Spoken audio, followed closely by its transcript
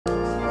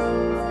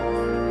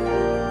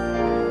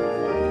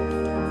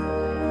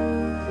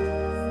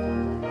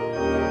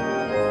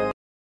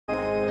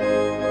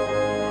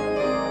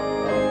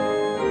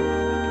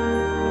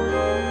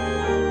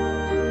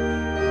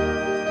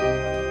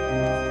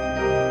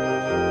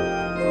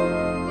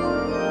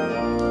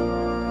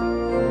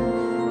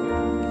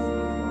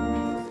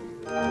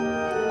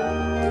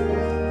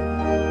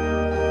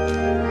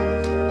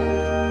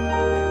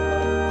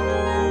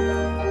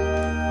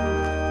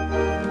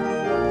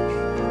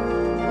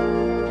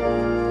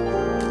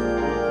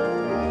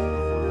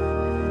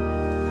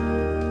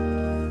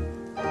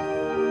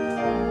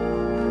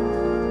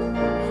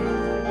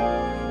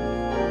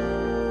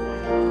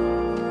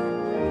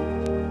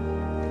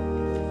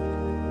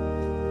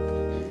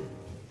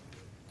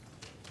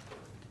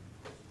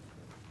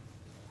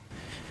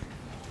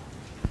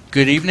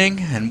Good evening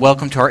and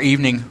welcome to our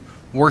evening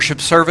worship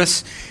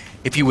service.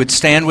 If you would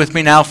stand with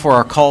me now for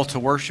our call to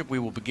worship, we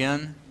will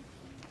begin.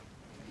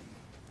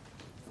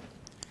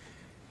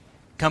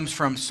 It comes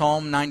from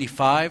Psalm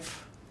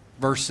 95,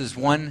 verses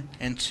 1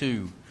 and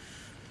 2.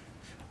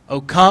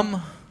 O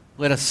come,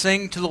 let us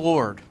sing to the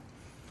Lord.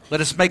 Let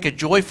us make a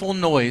joyful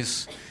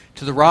noise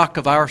to the rock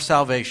of our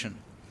salvation.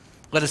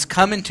 Let us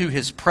come into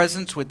his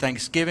presence with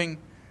thanksgiving.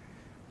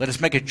 Let us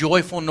make a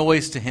joyful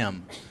noise to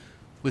him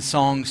with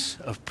songs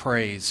of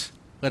praise.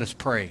 Let us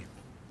pray.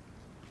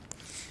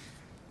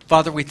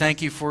 Father, we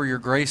thank you for your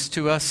grace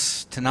to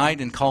us tonight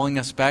and calling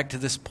us back to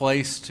this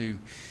place to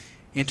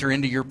enter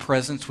into your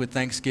presence with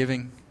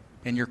thanksgiving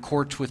and your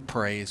courts with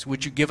praise.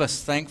 Would you give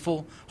us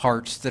thankful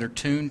hearts that are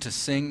tuned to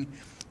sing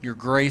your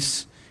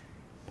grace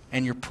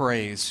and your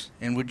praise?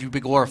 And would you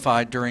be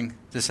glorified during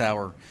this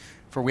hour?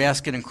 For we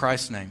ask it in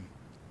Christ's name.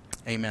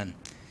 Amen.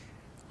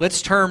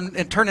 Let's turn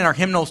in our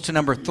hymnals to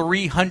number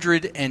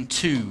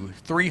 302.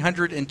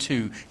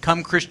 302.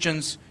 Come,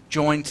 Christians,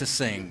 join to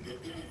sing.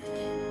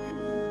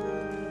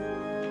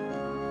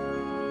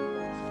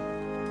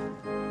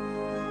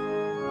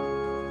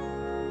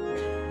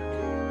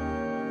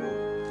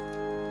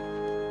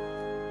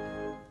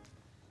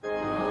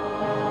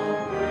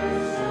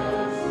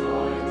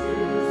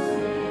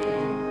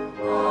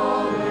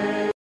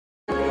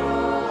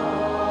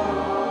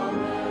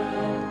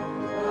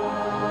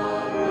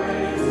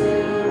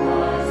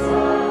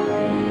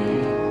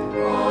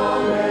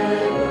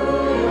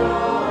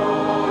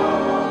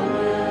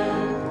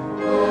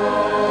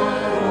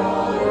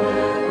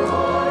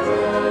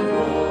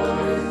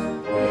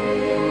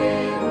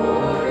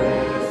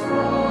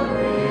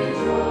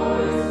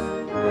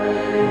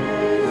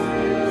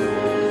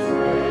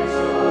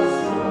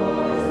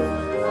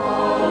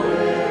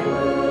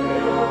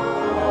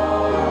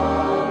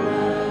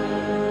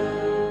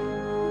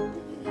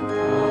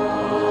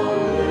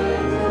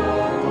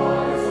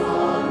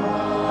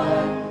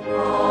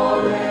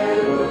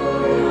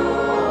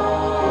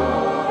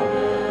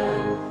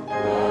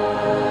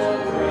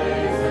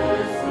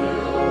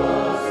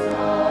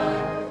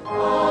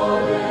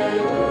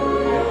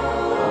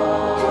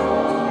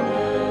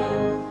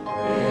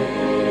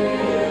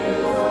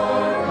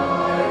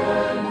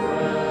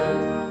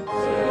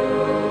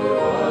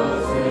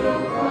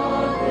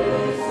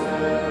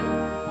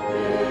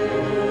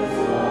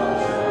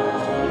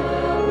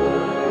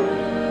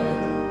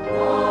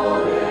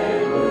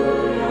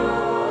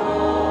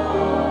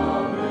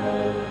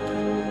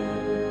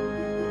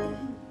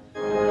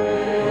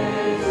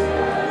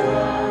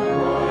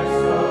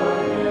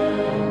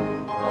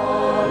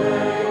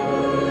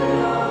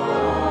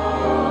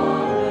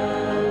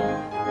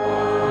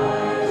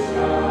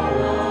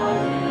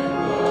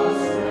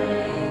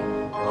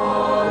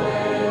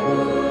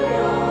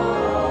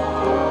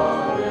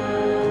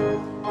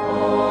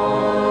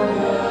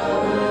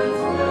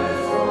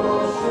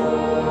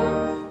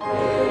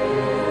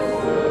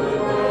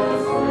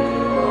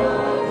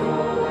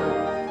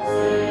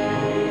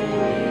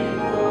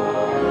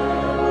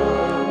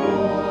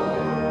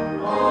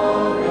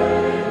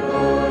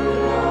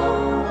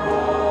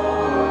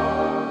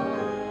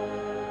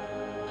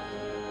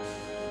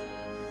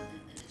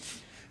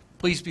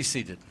 Please be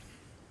seated.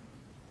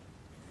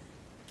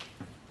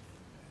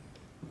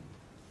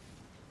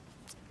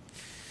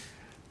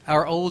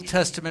 Our Old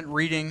Testament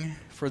reading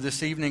for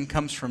this evening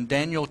comes from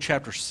Daniel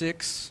chapter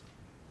 6.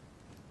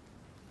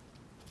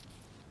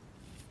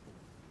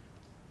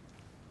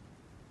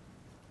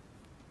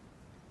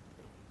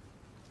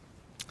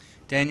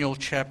 Daniel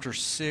chapter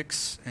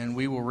 6, and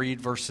we will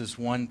read verses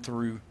 1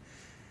 through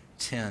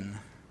 10.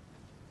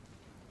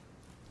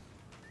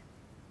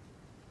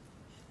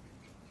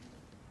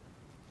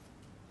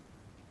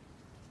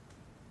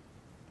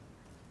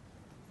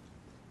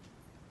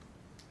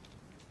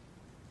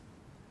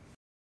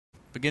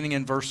 Beginning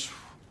in verse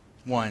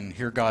 1,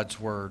 hear God's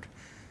word.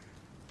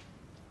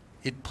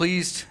 It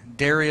pleased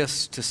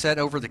Darius to set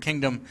over the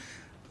kingdom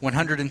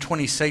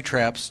 120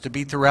 satraps to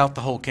be throughout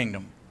the whole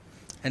kingdom,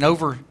 and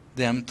over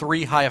them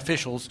 3 high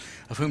officials,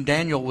 of whom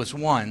Daniel was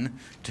one,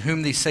 to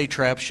whom these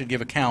satraps should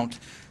give account,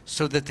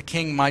 so that the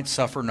king might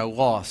suffer no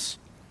loss.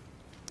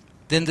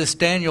 Then this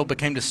Daniel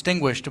became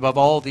distinguished above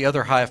all the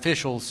other high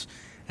officials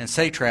and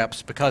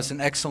satraps, because an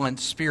excellent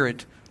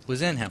spirit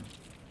was in him.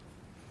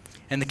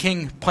 And the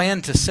king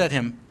planned to set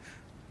him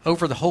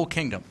over the whole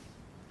kingdom.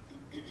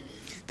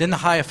 Then the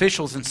high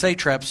officials and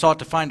satraps sought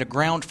to find a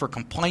ground for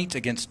complaint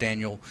against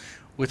Daniel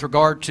with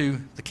regard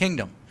to the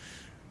kingdom.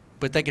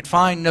 But they could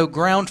find no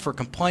ground for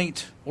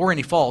complaint or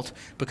any fault,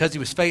 because he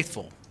was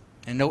faithful,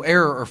 and no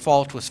error or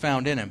fault was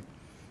found in him.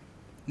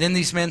 Then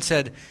these men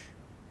said,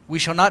 "We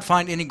shall not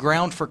find any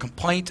ground for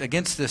complaint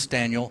against this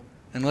Daniel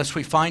unless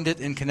we find it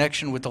in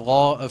connection with the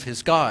law of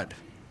his God."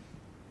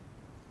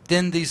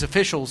 Then these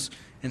officials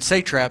and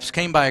satraps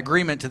came by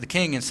agreement to the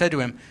king and said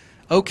to him,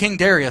 "O King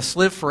Darius,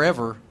 live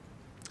forever.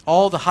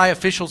 All the high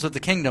officials of the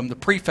kingdom, the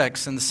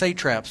prefects and the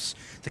satraps,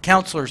 the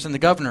counselors and the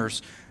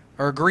governors,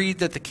 are agreed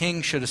that the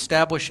king should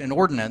establish an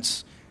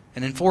ordinance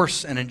and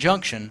enforce an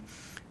injunction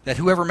that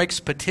whoever makes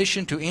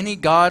petition to any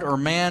god or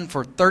man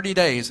for 30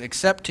 days,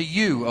 except to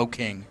you, O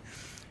king,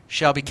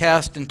 shall be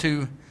cast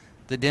into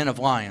the den of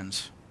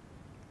lions.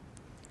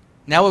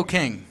 Now, O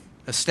king,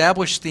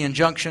 establish the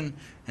injunction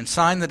and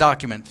sign the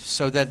document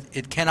so that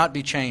it cannot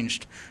be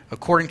changed,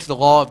 according to the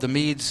law of the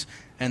Medes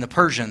and the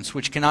Persians,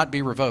 which cannot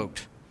be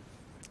revoked.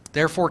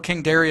 Therefore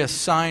King Darius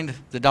signed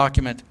the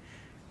document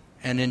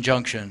and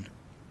injunction.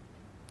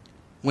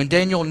 When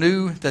Daniel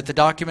knew that the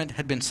document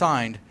had been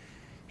signed,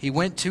 he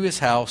went to his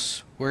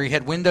house, where he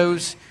had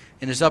windows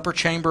in his upper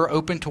chamber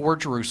open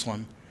toward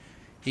Jerusalem.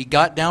 He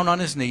got down on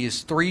his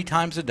knees 3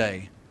 times a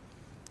day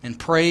and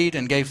prayed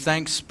and gave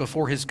thanks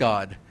before his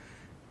God,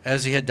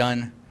 as he had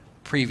done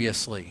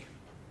previously.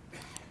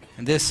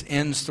 And this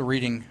ends the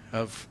reading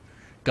of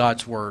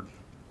God's Word.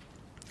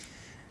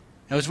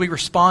 Now, as we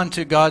respond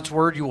to God's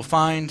Word, you will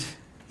find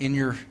in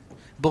your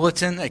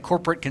bulletin a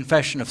corporate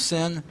confession of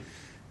sin.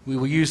 We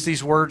will use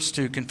these words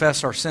to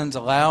confess our sins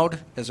aloud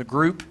as a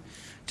group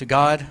to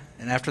God,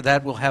 and after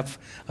that we'll have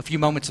a few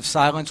moments of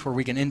silence where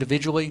we can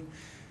individually,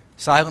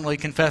 silently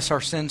confess our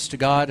sins to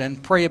God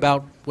and pray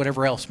about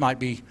whatever else might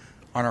be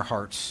on our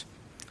hearts.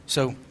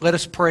 So let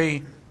us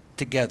pray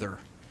together.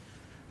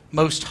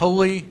 Most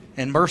holy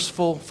and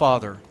merciful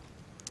Father,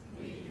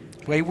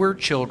 wayward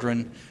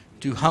children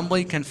do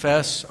humbly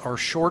confess our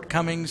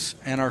shortcomings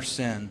and our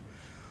sin.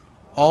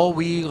 All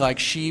we, like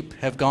sheep,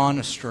 have gone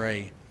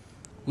astray.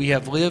 We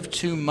have lived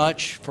too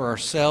much for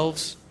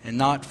ourselves and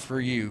not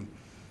for you.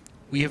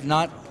 We have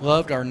not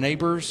loved our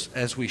neighbors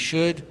as we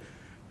should,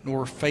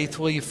 nor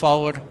faithfully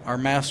followed our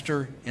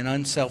Master in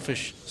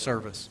unselfish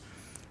service.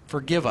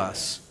 Forgive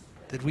us,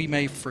 that we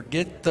may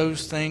forget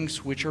those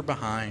things which are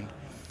behind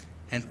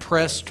and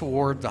press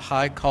toward the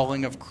high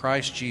calling of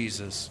Christ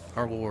Jesus,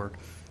 our Lord,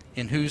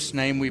 in whose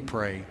name we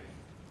pray.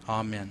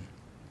 Amen.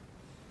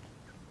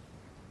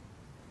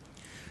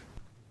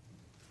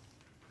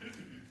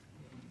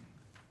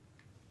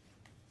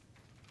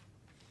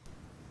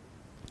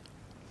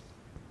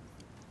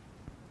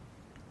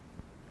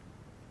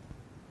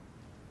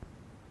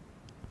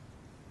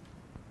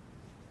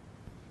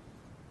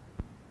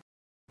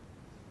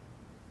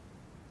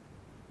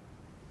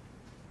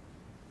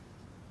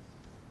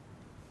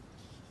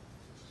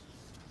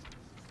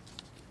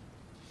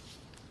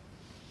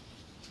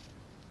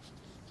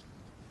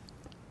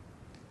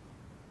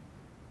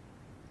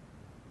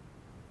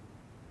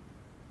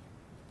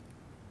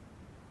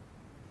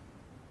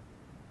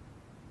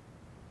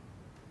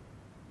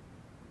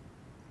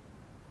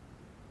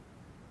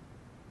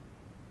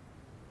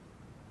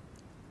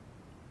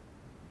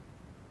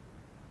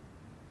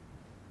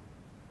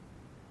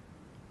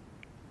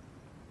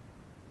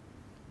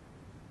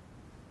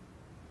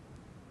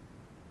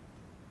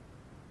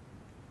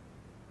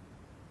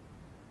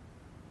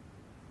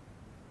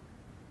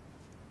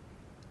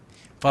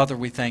 Father,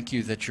 we thank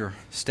you that your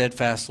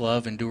steadfast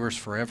love endures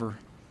forever,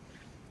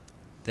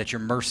 that your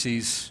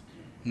mercies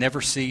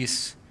never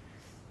cease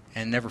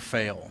and never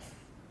fail,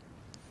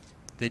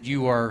 that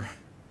you are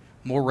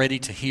more ready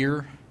to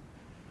hear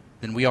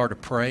than we are to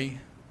pray,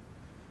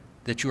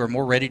 that you are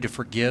more ready to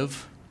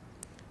forgive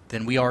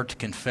than we are to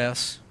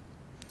confess.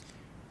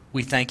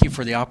 We thank you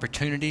for the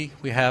opportunity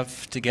we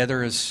have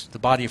together as the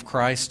body of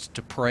Christ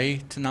to pray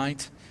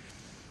tonight.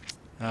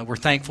 We're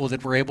thankful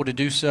that we're able to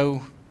do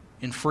so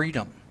in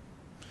freedom.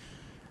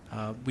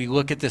 We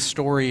look at this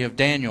story of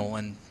Daniel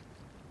and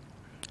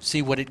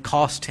see what it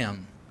cost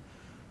him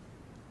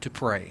to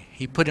pray.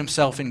 He put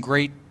himself in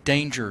great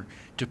danger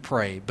to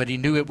pray, but he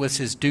knew it was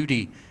his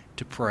duty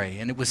to pray,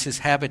 and it was his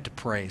habit to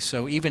pray.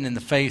 So even in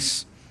the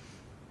face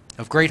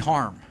of great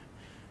harm,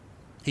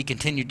 he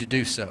continued to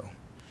do so.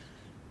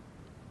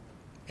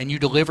 And you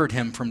delivered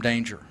him from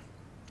danger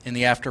in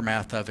the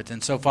aftermath of it.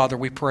 And so, Father,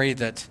 we pray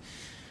that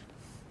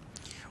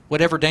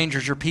whatever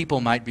dangers your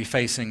people might be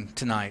facing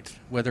tonight,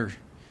 whether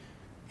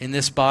in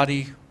this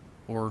body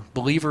or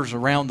believers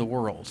around the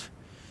world,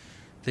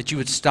 that you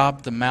would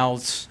stop the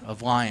mouths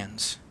of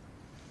lions,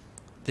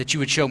 that you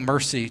would show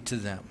mercy to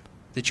them,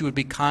 that you would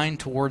be kind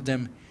toward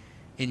them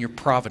in your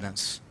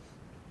providence.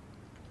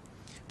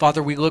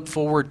 Father, we look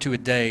forward to a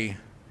day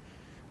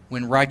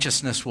when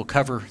righteousness will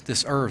cover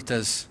this earth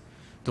as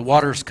the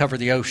waters cover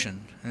the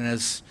ocean and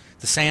as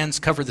the sands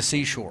cover the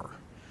seashore,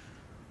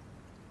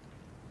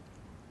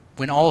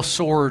 when all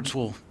swords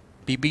will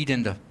be beat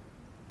into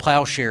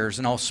plowshares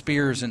and all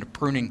spears into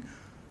pruning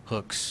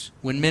hooks,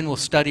 when men will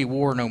study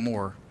war no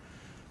more,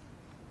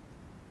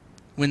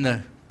 when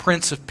the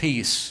Prince of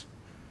Peace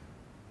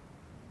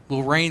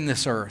will reign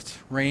this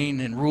earth, reign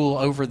and rule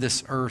over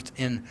this earth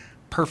in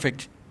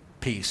perfect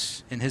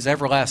peace, in his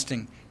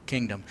everlasting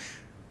kingdom.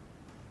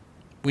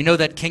 We know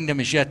that kingdom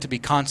is yet to be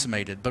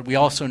consummated, but we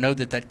also know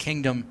that that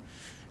kingdom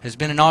has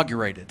been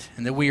inaugurated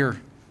and that we are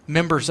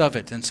members of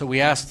it. And so we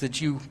ask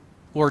that you,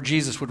 Lord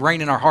Jesus, would reign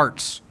in our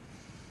hearts,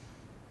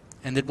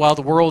 and that while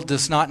the world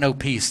does not know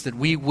peace, that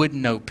we would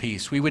know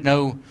peace. We would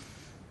know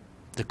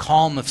the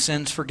calm of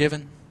sins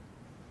forgiven,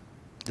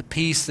 the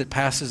peace that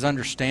passes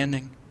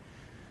understanding,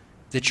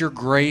 that your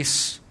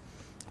grace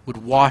would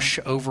wash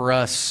over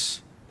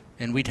us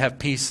and we'd have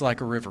peace like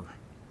a river.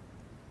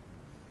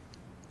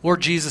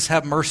 Lord Jesus,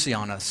 have mercy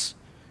on us,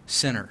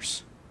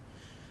 sinners.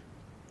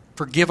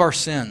 Forgive our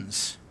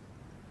sins.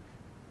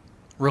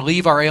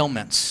 Relieve our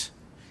ailments.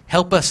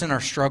 Help us in our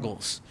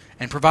struggles,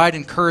 and provide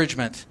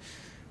encouragement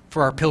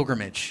for our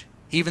pilgrimage,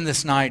 even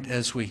this night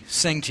as we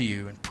sing to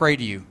you and pray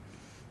to you,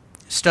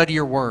 study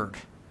your word,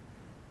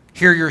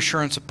 hear your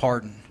assurance of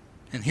pardon,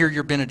 and hear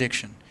your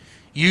benediction.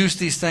 Use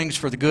these things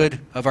for the good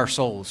of our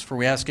souls, for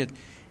we ask it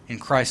in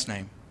Christ's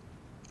name.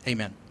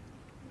 Amen.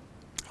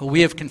 Well,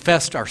 we have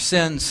confessed our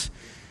sins.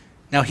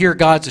 Now hear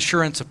God's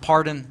assurance of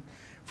pardon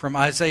from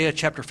Isaiah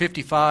chapter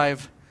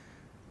 55,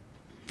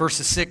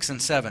 verses 6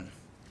 and 7.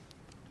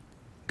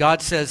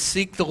 God says,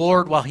 "Seek the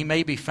Lord while he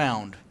may be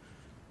found.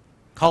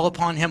 Call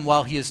upon him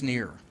while he is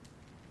near.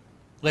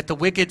 Let the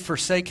wicked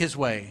forsake his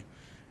way,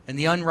 and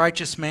the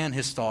unrighteous man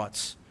his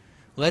thoughts.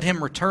 Let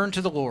him return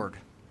to the Lord,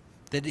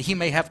 that he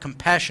may have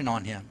compassion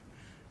on him,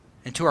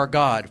 and to our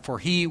God, for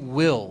he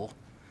will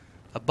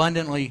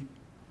abundantly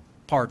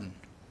pardon."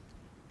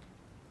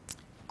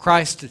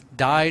 Christ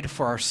died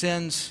for our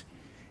sins.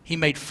 He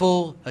made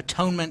full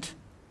atonement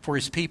for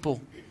his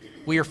people.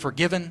 We are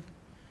forgiven,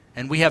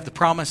 and we have the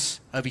promise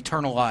of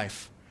eternal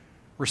life.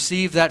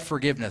 Receive that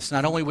forgiveness,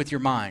 not only with your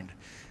mind,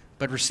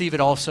 but receive it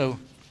also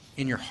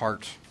in your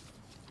heart.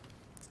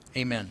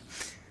 Amen.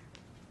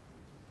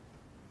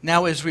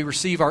 Now, as we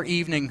receive our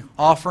evening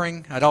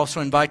offering, I'd also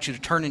invite you to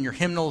turn in your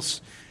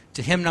hymnals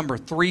to hymn number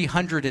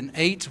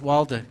 308.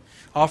 While the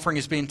offering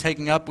is being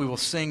taken up, we will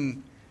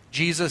sing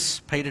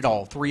 "Jesus Paid It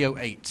All,"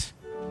 308.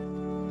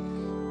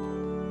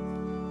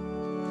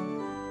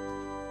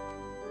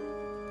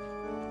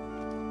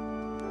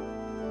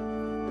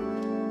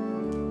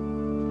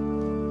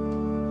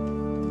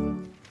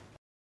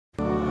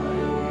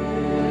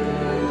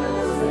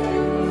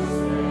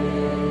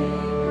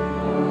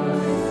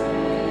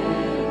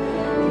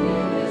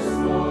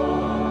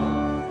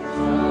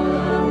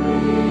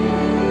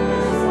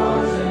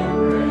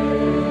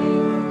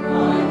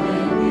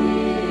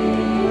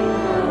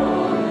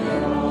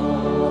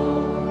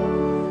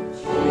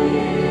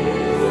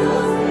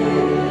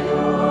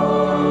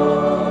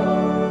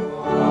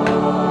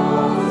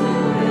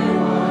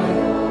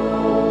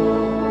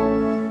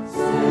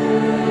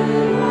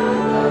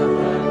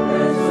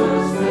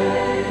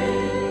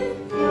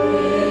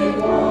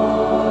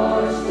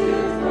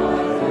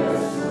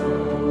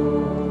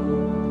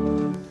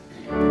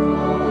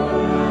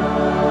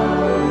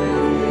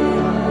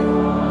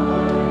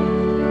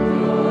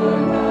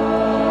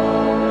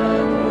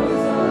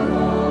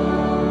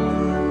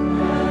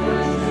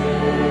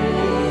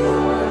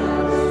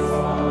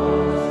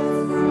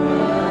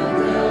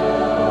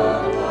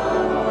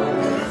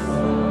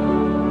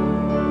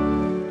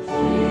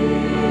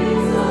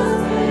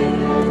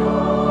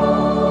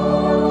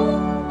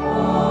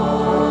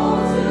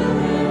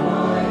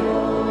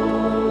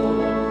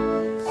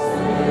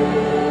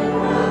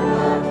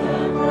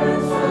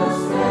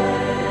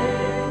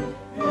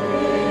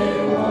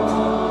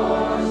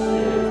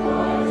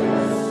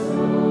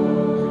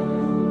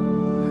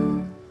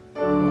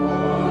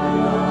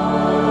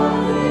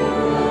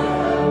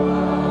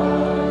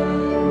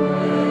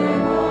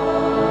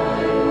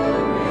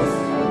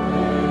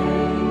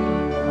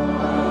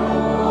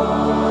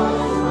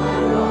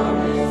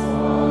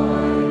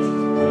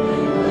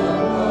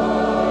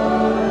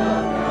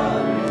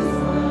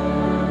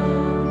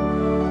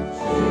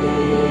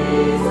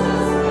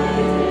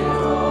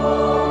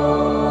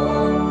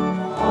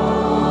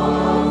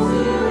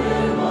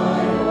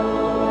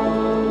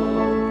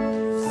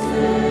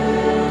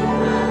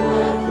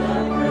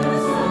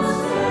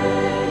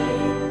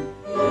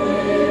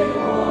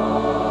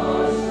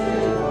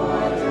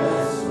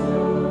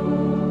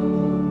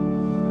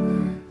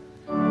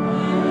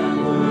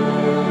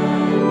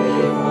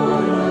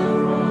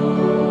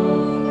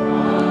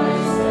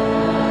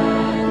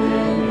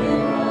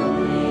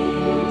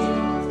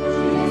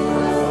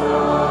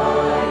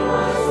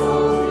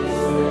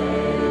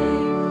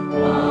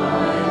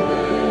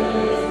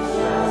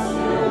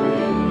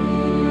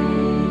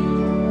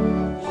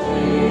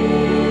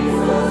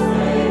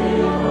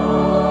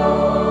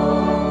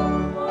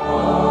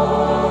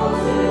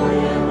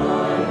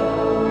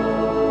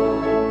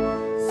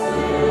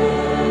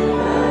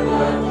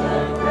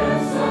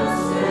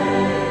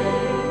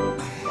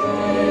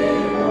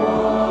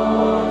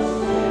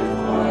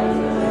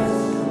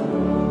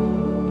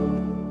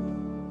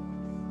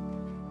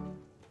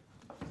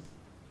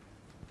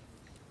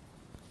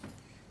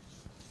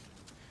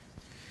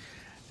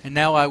 And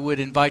now I would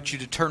invite you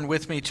to turn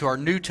with me to our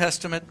New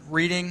Testament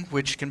reading,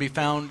 which can be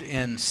found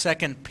in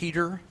 2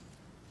 Peter.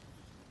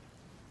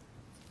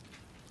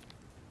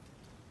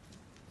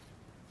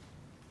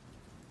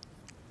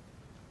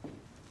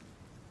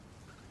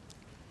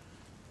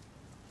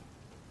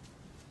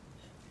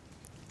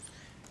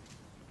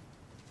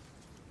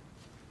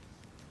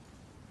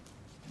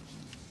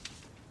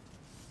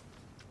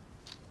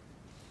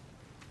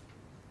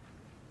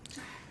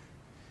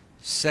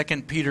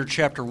 Second Peter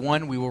chapter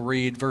 1, we will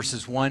read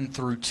verses 1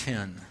 through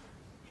 10.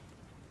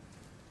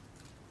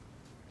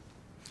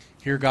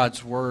 Hear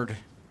God's word.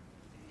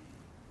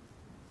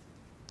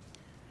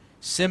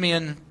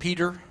 Simeon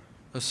Peter,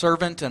 a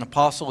servant and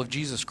apostle of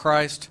Jesus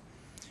Christ,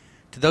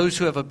 to those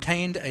who have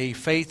obtained a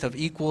faith of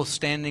equal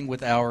standing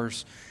with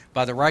ours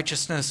by the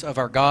righteousness of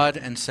our God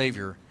and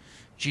Savior,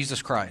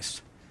 Jesus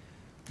Christ.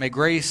 May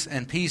grace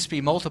and peace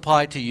be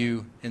multiplied to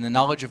you in the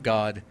knowledge of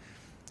God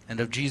and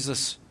of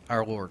Jesus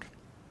our Lord.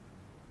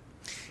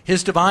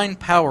 His divine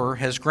power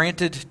has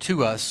granted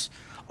to us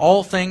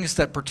all things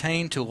that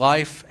pertain to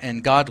life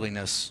and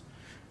godliness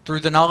through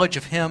the knowledge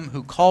of Him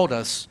who called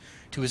us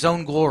to His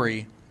own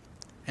glory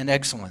and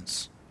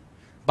excellence,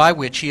 by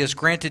which He has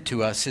granted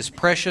to us His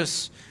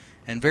precious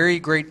and very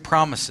great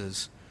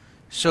promises,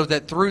 so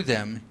that through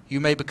them you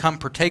may become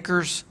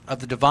partakers of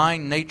the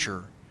divine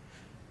nature,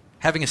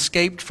 having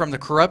escaped from the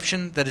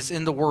corruption that is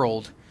in the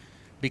world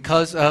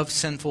because of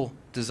sinful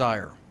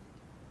desire.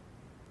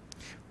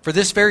 For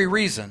this very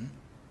reason,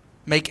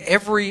 make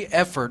every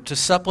effort to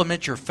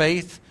supplement your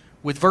faith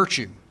with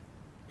virtue,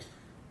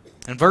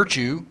 and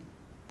virtue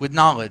with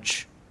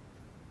knowledge,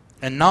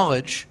 and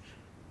knowledge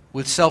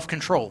with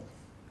self-control,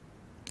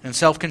 and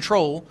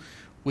self-control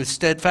with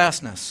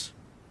steadfastness,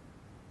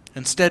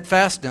 and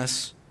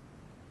steadfastness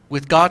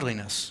with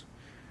godliness,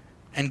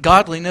 and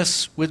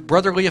godliness with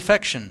brotherly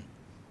affection,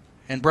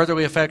 and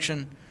brotherly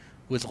affection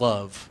with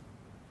love.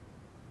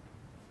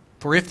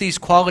 For if these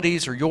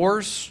qualities are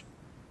yours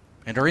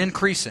and are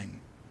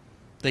increasing,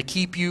 they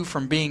keep you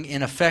from being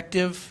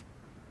ineffective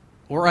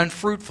or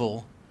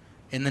unfruitful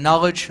in the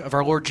knowledge of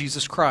our Lord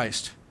Jesus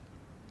Christ.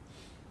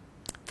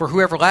 For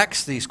whoever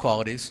lacks these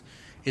qualities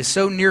is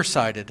so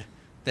nearsighted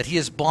that he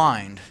is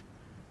blind,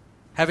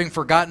 having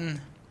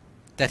forgotten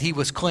that he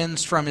was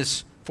cleansed from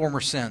his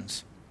former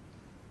sins.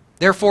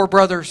 Therefore,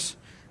 brothers,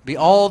 be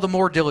all the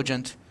more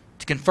diligent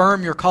to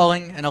confirm your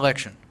calling and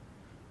election.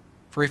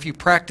 For if you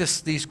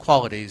practice these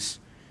qualities,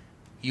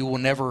 you will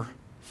never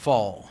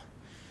fall.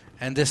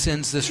 And this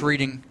ends this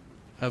reading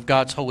of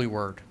God's holy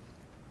word.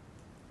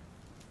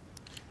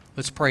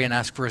 Let's pray and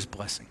ask for His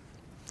blessing.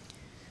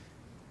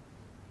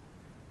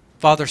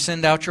 Father,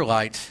 send out your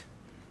light,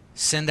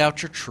 send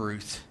out your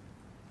truth,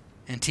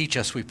 and teach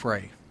us, we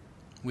pray.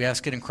 We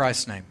ask it in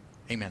Christ's name.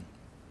 Amen.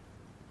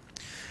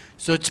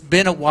 So it's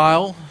been a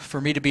while for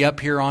me to be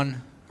up here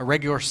on a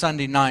regular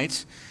Sunday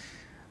night,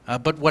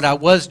 but what I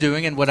was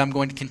doing and what I'm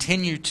going to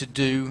continue to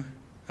do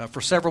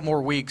for several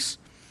more weeks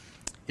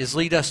is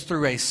lead us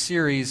through a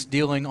series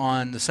dealing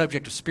on the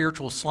subject of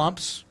spiritual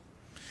slumps,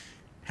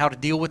 how to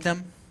deal with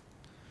them.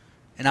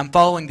 And I'm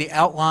following the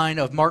outline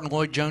of Martin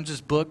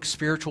Lloyd-Jones's book,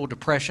 Spiritual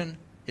Depression,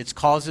 Its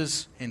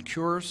Causes and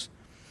Cures.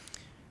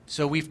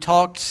 So we've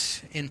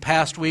talked in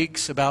past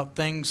weeks about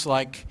things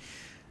like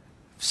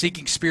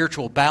seeking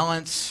spiritual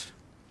balance,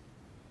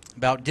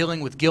 about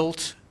dealing with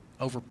guilt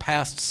over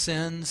past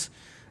sins,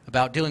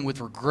 about dealing with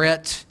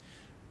regret,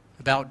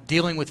 about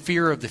dealing with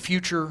fear of the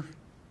future,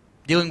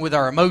 dealing with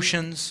our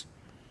emotions,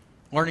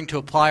 learning to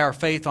apply our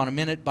faith on a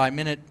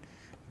minute-by-minute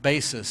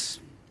basis,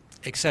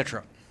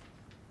 etc.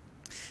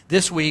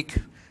 This week,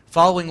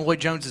 following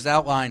Lloyd-Jones's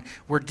outline,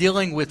 we're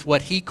dealing with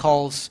what he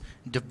calls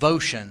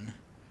devotion.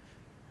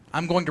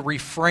 I'm going to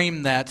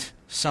reframe that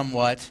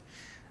somewhat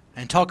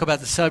and talk about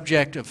the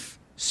subject of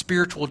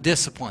spiritual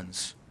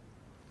disciplines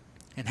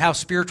and how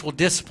spiritual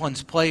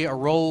disciplines play a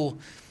role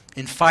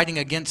in fighting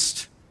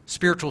against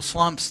spiritual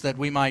slumps that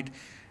we might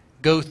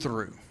go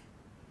through.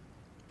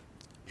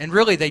 And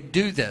really they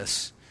do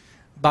this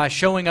by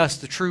showing us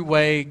the true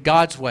way,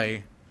 God's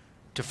way,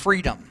 to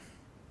freedom.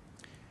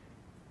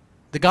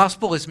 The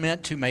gospel is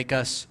meant to make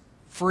us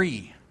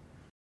free.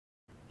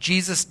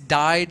 Jesus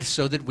died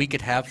so that we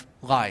could have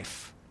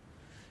life.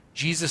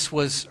 Jesus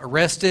was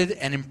arrested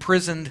and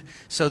imprisoned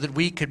so that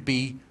we could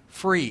be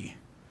free.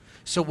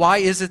 So why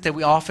is it that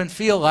we often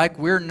feel like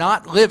we're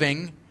not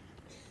living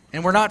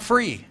and we're not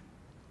free?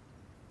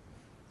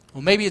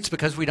 Well, maybe it's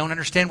because we don't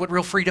understand what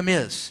real freedom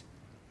is.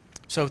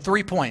 So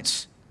 3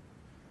 points.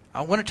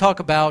 I want to talk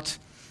about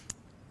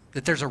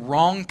that there's a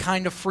wrong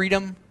kind of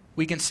freedom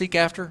we can seek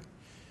after,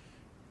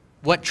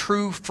 what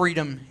true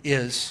freedom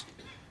is,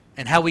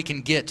 and how we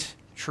can get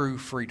true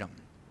freedom.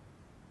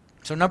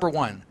 So number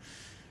 1,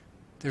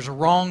 there's a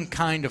wrong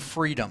kind of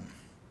freedom.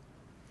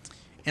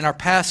 In our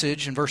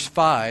passage in verse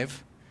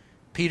 5,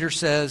 Peter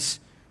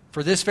says,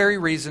 "For this very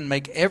reason,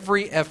 make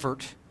every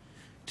effort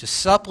to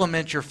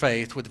supplement your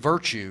faith with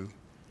virtue,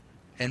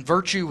 and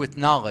virtue with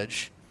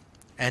knowledge,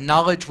 and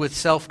knowledge with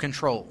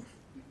self-control."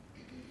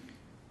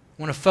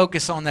 I want to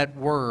focus on that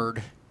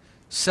word,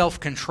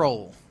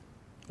 self-control,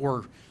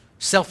 or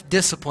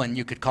self-discipline,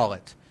 you could call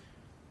it.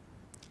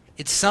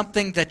 It's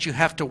something that you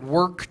have to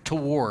work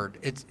toward.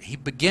 He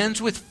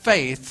begins with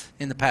faith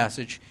in the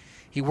passage.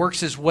 He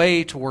works his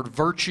way toward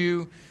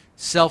virtue,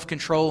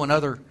 self-control, and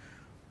other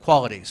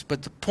qualities.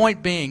 But the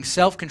point being,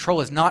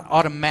 self-control is not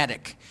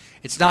automatic.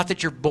 It's not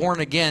that you're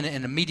born again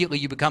and immediately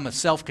you become a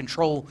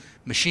self-control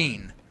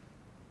machine.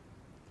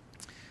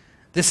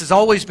 This has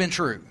always been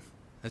true.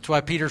 That's why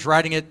Peter's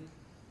writing it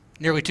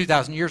nearly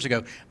 2,000 years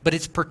ago. But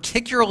it's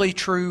particularly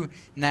true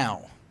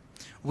now.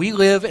 We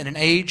live in an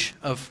age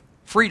of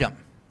freedom.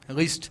 at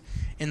least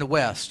in the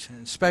West,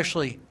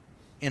 especially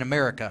in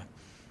America.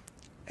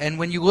 And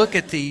when you look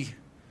at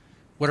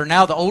what are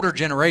now the older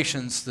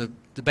generations,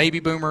 the baby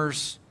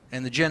boomers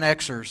and the Gen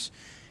Xers,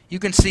 you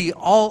can see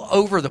all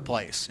over the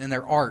place in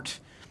their art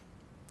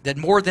that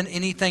more than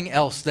anything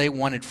else, they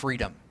wanted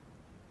freedom.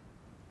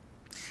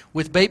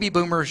 With baby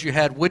boomers, you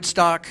had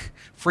Woodstock,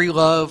 free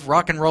love,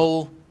 rock and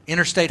roll,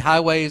 interstate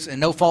highways,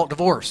 and no-fault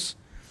divorce.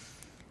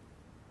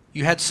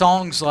 You had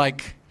songs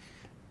like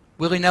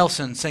Willie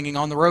Nelson singing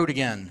On the Road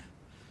Again,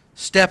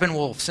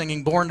 Steppenwolf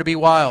singing Born to be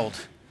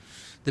Wild,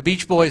 the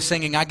Beach Boys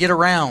singing I Get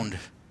Around,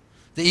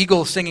 the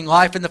Eagles singing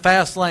Life in the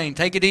Fast Lane,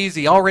 Take It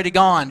Easy, Already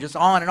Gone, just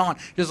on and on.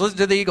 Just listen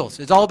to the Eagles.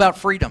 It's all about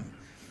freedom.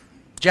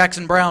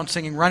 Jackson Browne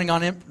singing Running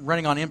on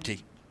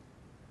Empty.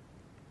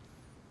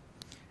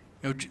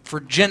 For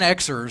Gen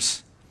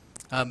Xers,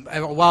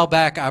 a while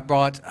back I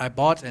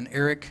bought an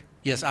Eric.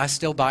 Yes, I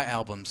still buy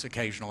albums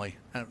occasionally.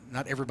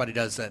 Not everybody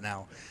does that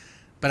now.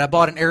 But I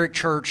bought an Eric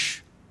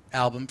Church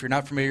album, if you're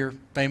not familiar,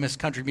 famous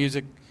country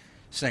music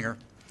singer.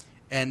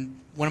 And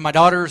one of my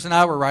daughters and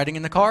I were riding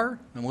in the car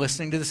and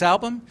listening to this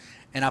album,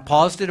 and I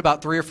paused it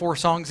about 3 or 4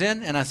 songs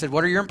in, and I said,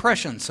 "What are your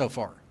impressions so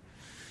far?"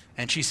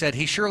 And she said,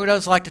 "He surely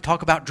does like to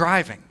talk about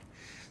driving."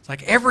 It's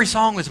like every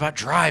song was about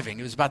driving.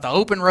 It was about the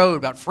open road,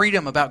 about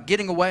freedom, about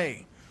getting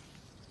away.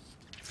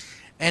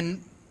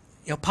 And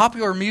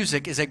popular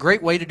music is a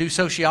great way to do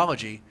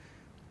sociology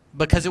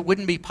because it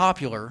wouldn't be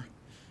popular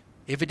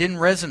if it didn't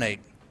resonate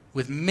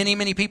with many,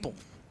 many people.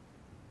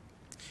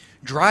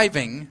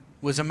 Driving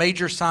was a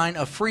major sign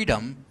of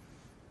freedom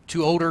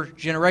to older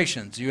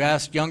generations. You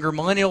ask younger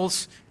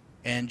millennials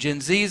and Gen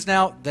Zs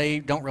now, they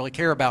don't really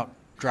care about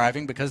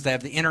driving because they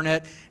have the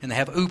internet and they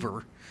have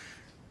Uber.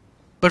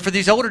 But for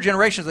these older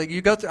generations,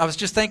 I was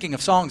just thinking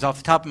of songs off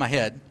the top of my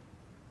head.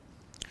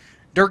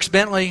 Dierks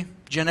Bentley,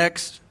 Gen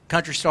X,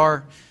 country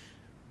star,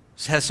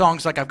 has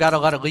songs like I've Got a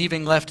Lot of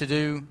Leaving Left to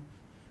Do,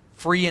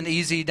 Free and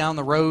Easy Down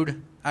the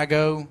Road I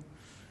Go.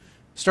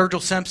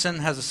 Sturgill Simpson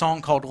has a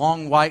song called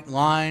Long White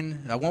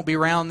Line. I won't be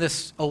around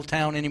this old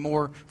town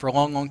anymore for a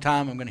long, long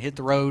time. I'm going to hit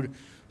the road,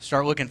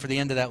 start looking for the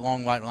end of that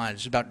long white line.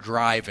 It's about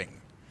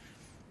driving.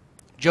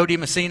 Joe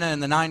DiMessina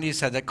in the 90s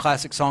had that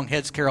classic song,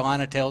 Heads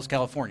Carolina, Tails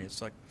California.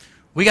 It's like,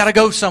 we got to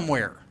go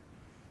somewhere.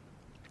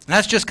 And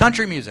that's just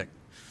country music.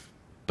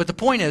 But the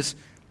point is,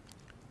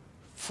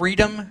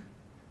 freedom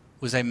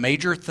was a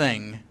major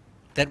thing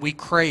that we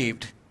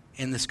craved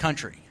in this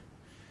country.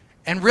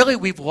 And really,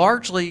 we've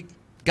largely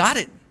got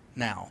it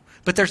now.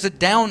 But there's a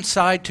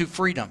downside to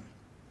freedom.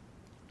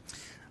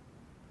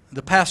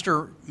 The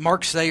pastor,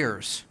 Mark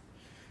Sayers,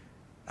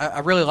 I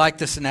really like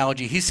this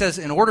analogy. He says,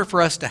 in order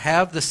for us to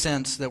have the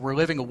sense that we're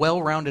living a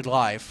well-rounded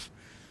life,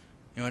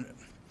 an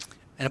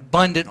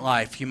abundant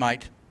life, you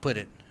might put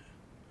it,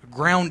 a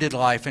grounded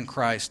life in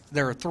Christ,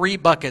 there are 3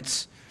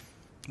 buckets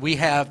we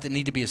have that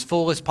need to be as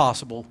full as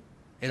possible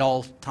at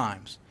all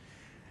times.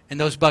 And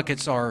those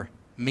buckets are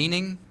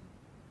meaning,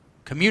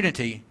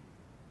 community,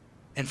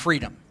 and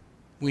freedom.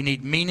 We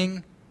need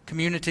meaning,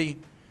 community,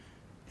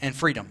 and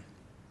freedom.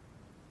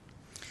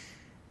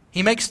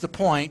 He makes the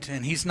point,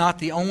 and he's not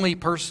the only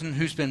person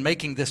who's been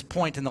making this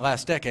point in the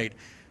last decade,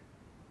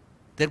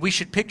 that we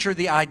should picture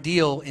the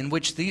ideal in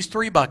which these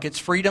 3 buckets,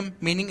 freedom,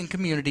 meaning, and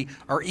community,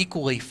 are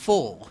equally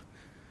full.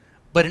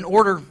 But in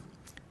order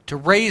to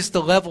raise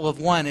the level of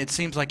one, it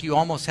seems like you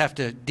almost have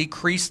to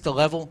decrease the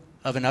level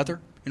of another.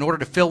 In order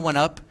to fill one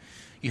up,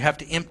 you have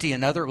to empty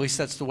another. At least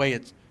that's the way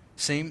it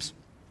seems.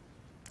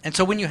 And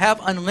so when you have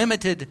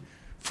unlimited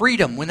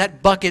freedom, when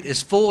that bucket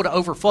is full to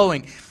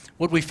overflowing,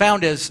 what we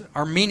found is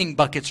our meaning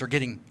buckets are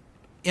getting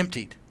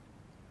emptied.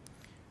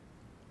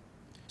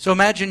 So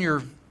imagine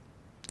you're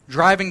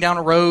driving down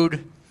a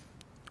road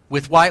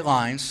with white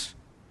lines,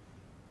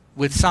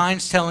 with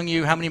signs telling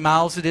you how many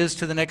miles it is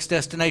to the next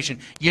destination.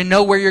 You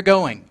know where you're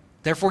going.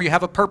 Therefore, you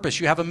have a purpose.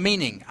 You have a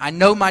meaning. I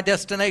know my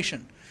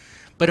destination.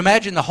 But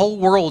imagine the whole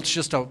world's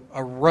just a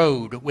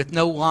road with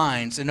no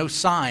lines and no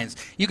signs.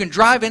 You can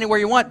drive anywhere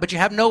you want, but you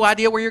have no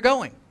idea where you're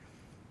going.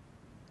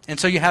 And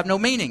so you have no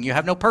meaning. You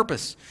have no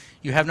purpose.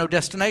 You have no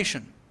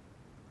destination.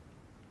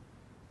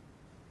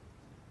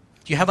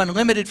 You have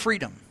unlimited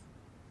freedom,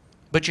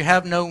 but you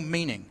have no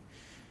meaning.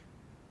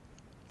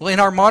 Well, in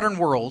our modern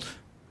world,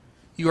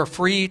 you are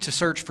free to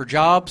search for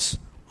jobs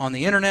on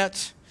the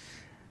internet.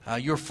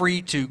 You're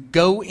free to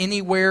go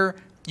anywhere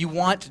you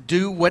want,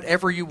 do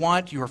whatever you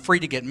want. You are free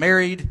to get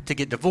married, to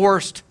get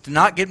divorced, to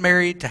not get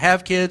married, to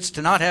have kids,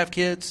 to not have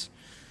kids,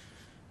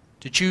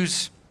 to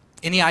choose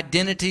any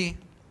identity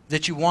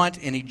that you want,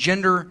 any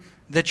gender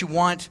that you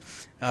want,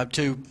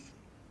 to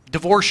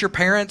divorce your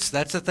parents,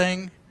 that's a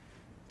thing,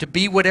 to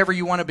be whatever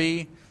you want to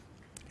be.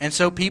 And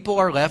so people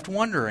are left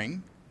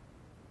wondering,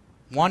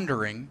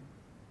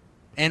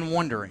 and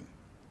wondering.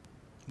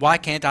 Why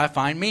can't I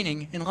find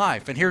meaning in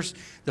life? And here's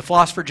the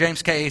philosopher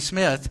James K. A.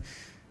 Smith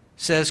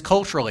says,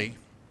 culturally,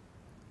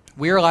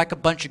 we are like a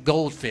bunch of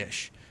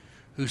goldfish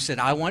who said,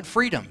 I want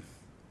freedom.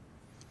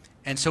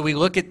 And so we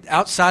look at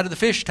outside of the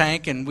fish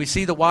tank and we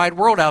see the wide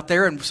world out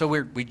there, and so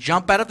we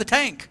jump out of the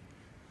tank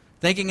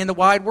thinking in the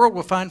wide world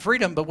we'll find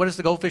freedom, but what does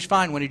the goldfish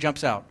find when he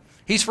jumps out?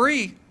 He's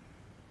free,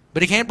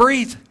 but he can't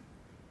breathe.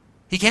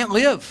 He can't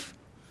live.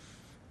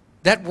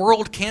 That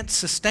world can't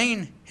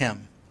sustain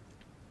him.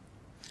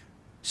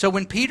 So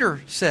when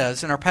Peter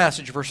says in our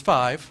passage, verse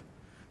 5,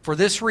 "For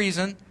this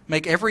reason,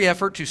 make every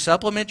effort to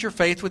supplement your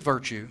faith with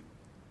virtue,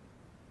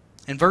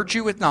 and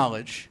virtue with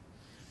knowledge,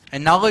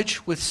 and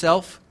knowledge with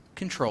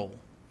self-control."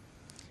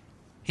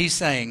 He's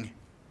saying,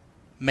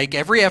 make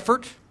every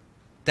effort.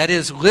 That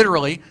is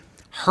literally,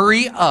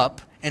 hurry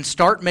up and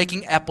start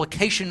making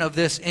application of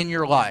this in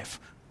your life.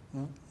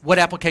 What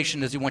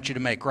application does he want you to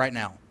make right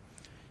now?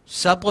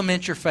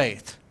 Supplement your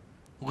faith.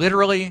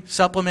 Literally,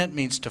 supplement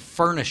means to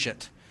furnish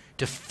it,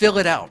 to fill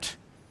it out.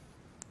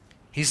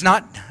 He's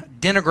not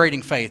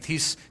denigrating faith.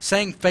 He's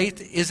saying faith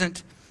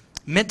isn't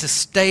meant to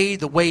stay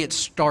the way it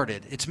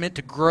started. It's meant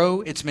to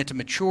grow. It's meant to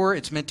mature.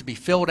 It's meant to be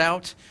filled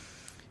out.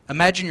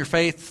 Imagine your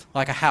faith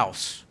like a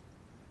house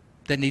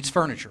that needs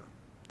furniture.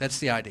 That's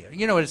the idea.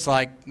 You know what it's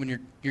like when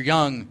you're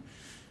young.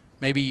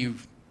 Maybe you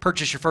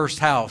purchase your first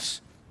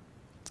house,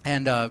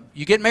 and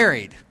you get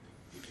married,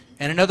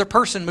 and another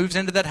person moves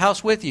into that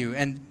house with you,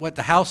 and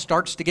the house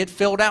starts to get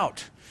filled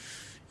out.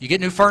 You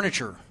get new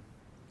furniture.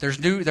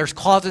 There's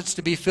closets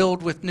to be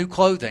filled with new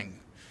clothing.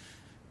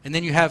 And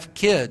then you have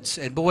kids,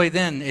 and boy,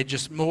 then it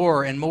just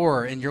more and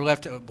more, and you're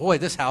left, boy,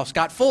 this house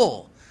got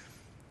full.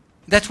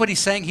 That's what he's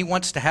saying he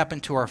wants to happen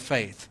to our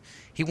faith.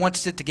 He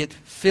wants it to get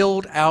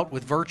filled out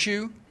with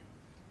virtue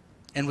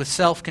and with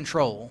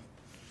self-control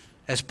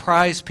as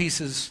prized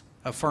pieces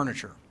of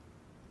furniture.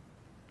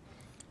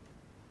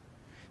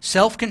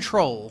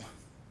 Self-control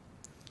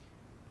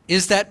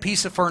is that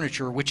piece of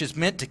furniture which is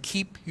meant to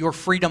keep your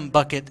freedom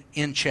bucket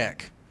in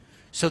check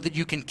so that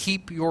you can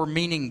keep your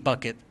meaning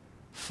bucket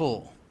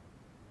full.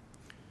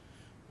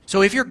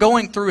 So if you're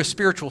going through a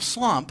spiritual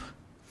slump,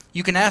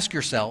 you can ask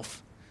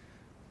yourself,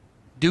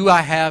 do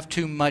I have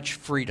too much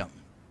freedom?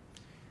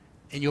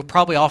 And you'll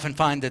probably often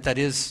find that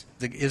is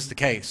the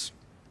case.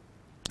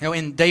 You know,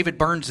 in David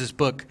Burns'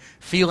 book,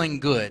 Feeling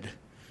Good,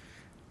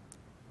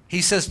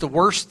 he says the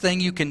worst thing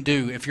you can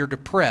do if you're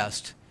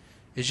depressed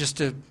is just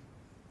to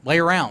lay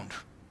around.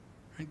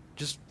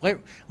 Just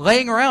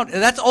laying around.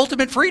 That's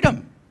ultimate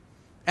freedom.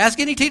 Ask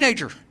any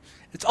teenager.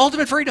 It's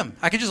ultimate freedom.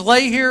 I can just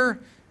lay here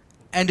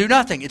and do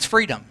nothing. It's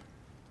freedom.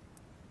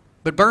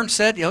 But Burns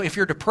said, if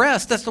you're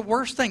depressed, that's the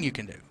worst thing you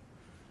can do.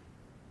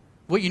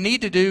 What you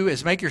need to do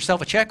is make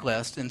yourself a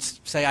checklist and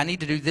say, I need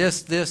to do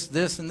this, this,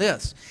 this, and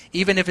this.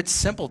 Even if it's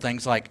simple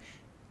things like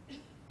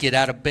get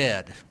out of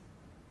bed,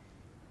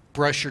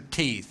 brush your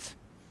teeth,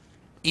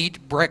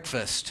 eat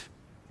breakfast,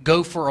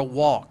 go for a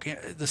walk.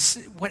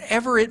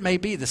 Whatever it may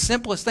be, the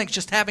simplest things,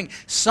 just having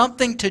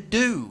something to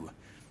do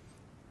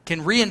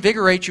can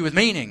reinvigorate you with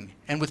meaning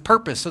and with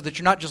purpose so that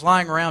you're not just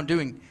lying around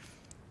doing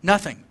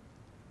nothing.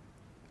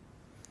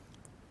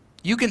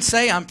 You can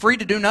say, I'm free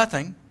to do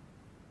nothing,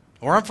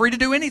 or I'm free to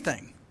do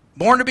anything.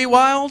 Born to be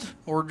wild,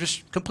 or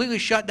just completely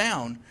shut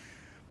down.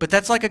 But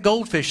that's like a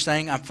goldfish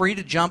saying, I'm free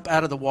to jump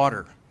out of the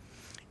water.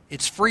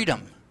 It's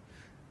freedom.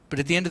 But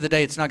at the end of the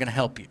day, it's not going to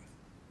help you.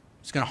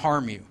 It's going to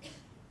harm you.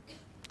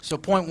 So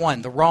point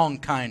one, the wrong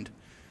kind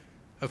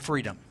of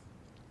freedom.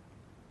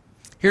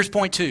 Here's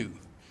point two,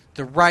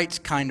 the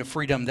right kind of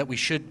freedom that we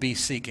should be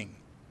seeking.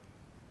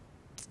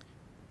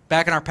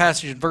 Back in our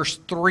passage in verse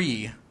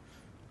 3,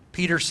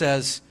 Peter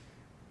says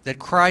that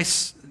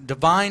Christ's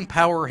divine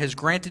power has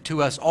granted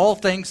to us all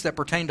things that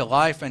pertain to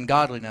life and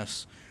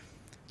godliness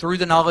through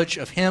the knowledge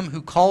of him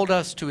who called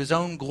us to his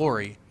own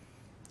glory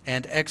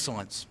and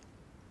excellence.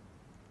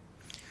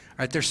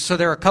 All right, so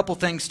there are a couple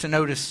things to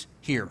notice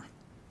here.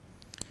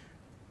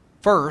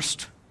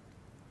 First,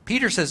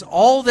 Peter says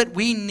all that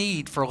we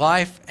need for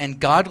life and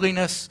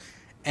godliness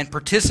and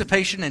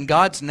participation in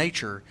God's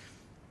nature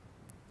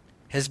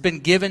has been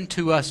given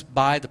to us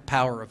by the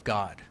power of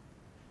God.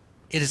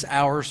 It is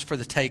ours for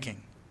the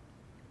taking.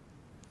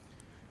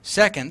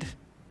 Second,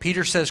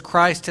 Peter says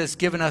Christ has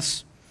given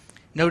us,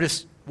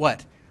 notice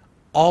what?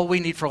 All we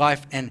need for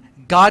life and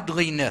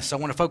godliness. I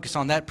want to focus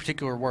on that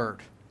particular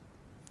word.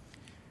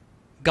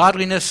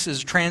 Godliness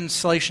is a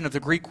translation of the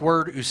Greek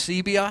word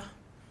eusebia,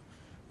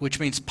 which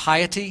means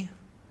piety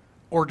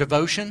or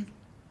devotion.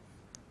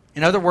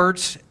 In other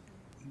words,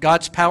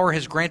 God's power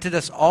has granted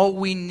us all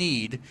we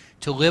need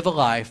to live a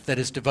life that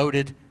is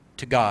devoted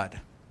to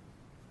God.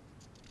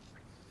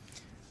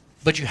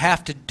 But you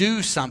have to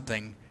do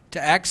something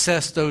to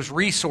access those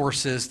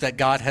resources that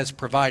God has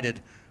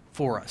provided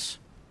for us.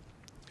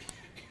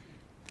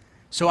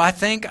 So I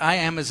think I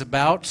am as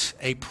about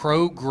a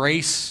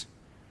pro-grace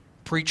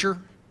preacher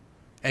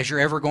as you're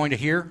ever going to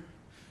hear.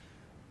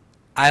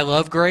 I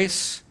love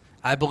grace.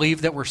 I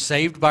believe that we're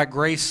saved by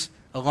grace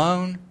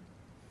alone.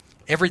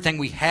 Everything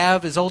we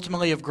have is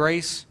ultimately of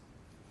grace.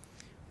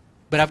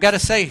 But I've got to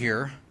say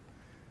here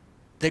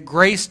that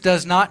grace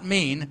does not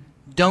mean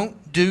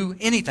don't do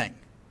anything.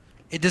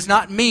 It does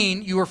not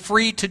mean you are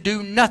free to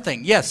do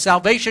nothing. Yes,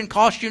 salvation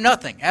costs you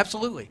nothing,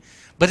 absolutely.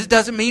 But it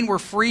doesn't mean we're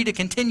free to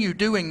continue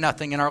doing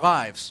nothing in our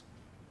lives.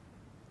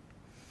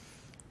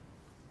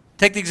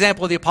 Take the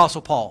example of the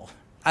Apostle Paul.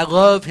 I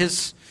love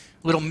his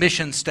little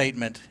mission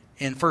statement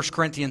in 1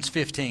 Corinthians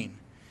 15.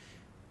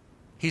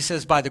 He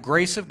says, by the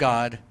grace of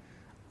God,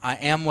 I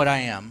am what I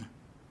am,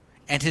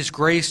 and his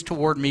grace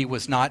toward me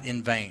was not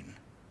in vain.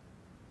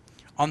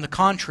 On the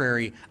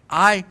contrary,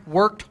 I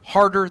worked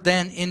harder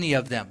than any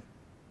of them.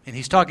 And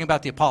he's talking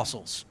about the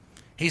apostles.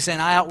 He's saying,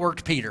 I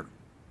outworked Peter.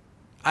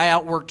 I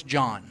outworked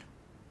John,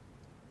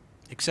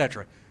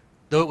 etc.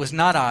 Though it was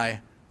not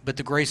I, but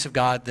the grace of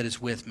God that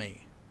is with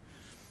me.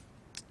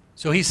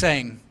 So he's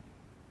saying,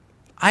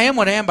 I am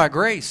what I am by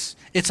grace.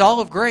 It's all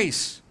of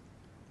grace.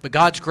 But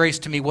God's grace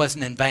to me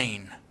wasn't in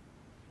vain.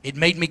 It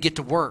made me get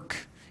to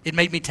work. It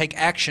made me take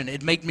action.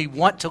 It made me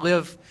want to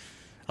live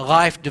a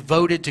life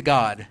devoted to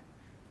God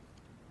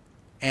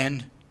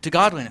and to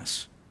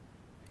godliness.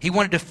 He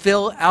wanted to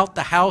fill out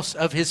the house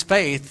of his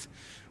faith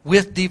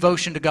with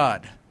devotion to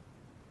God.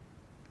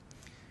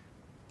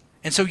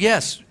 And so,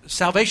 yes,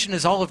 salvation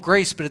is all of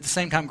grace, but at the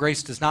same time,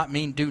 grace does not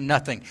mean do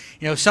nothing.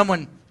 You know,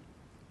 someone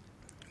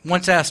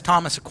once asked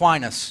Thomas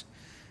Aquinas,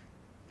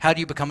 how do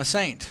you become a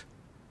saint?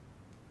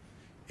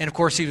 And of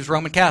course, he was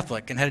Roman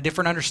Catholic and had a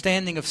different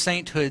understanding of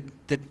sainthood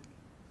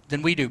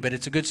than we do, but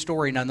it's a good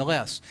story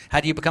nonetheless.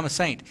 How do you become a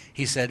saint?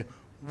 He said,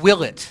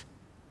 will it.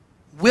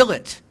 Will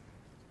it.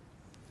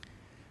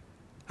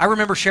 I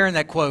remember sharing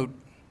that quote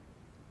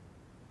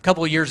a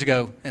couple of years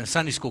ago in a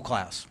Sunday school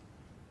class.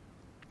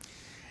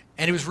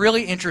 And it was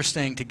really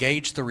interesting to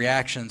gauge the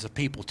reactions of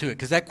people to it,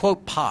 because that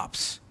quote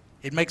pops.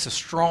 It makes a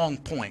strong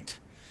point.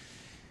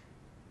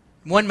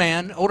 One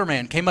man, older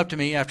man, came up to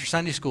me after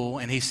Sunday school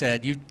and he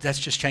said, that's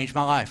just changed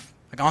my life.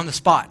 Like on the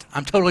spot.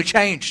 I'm totally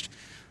changed.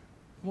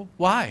 Well,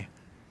 why?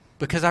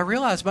 Because I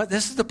realized, but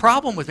this is the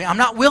problem with me. I'm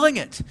not willing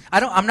it.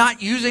 I'm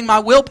not using my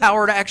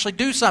willpower to actually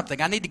do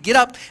something. I need to get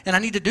up and I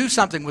need to do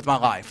something with my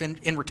life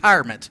in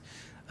retirement,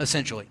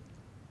 essentially.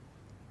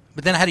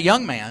 But then I had a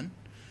young man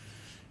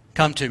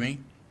come to me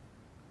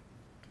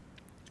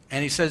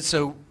and he said,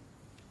 so,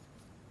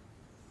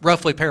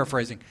 roughly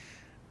paraphrasing,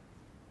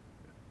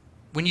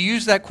 when you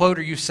use that quote,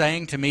 are you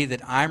saying to me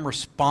that I'm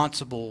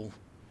responsible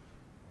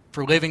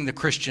for living the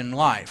Christian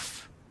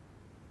life?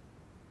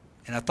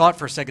 And I thought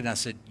for a second, I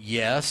said,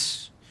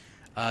 yes,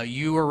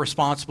 you are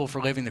responsible for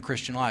living the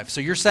Christian life.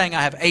 So you're saying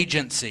I have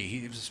agency.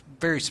 He was a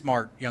very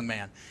smart young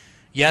man.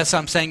 Yes,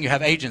 I'm saying you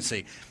have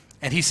agency.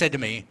 And he said to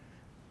me,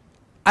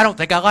 I don't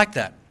think I like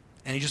that.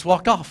 And he just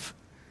walked off.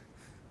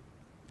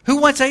 Who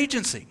wants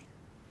agency?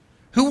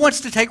 Who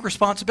wants to take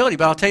responsibility?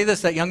 But I'll tell you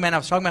this, that young man I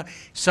was talking about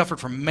suffered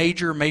from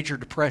major, major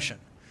depression.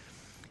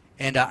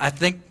 And I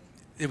think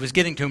it was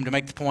getting to him to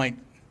make the point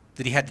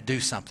that he had to do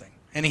something.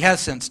 And he has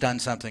since done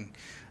something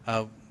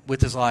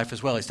with his life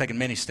as well. He's taken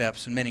many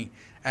steps and many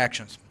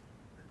actions.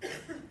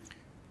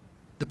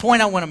 The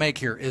point I want to make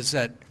here is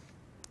that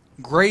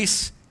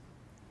grace,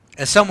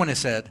 as someone has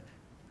said,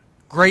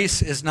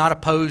 grace is not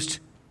opposed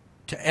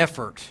to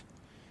effort.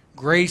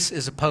 Grace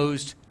is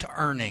opposed to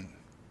earning.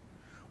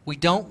 We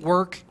don't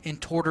work in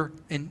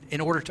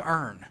order to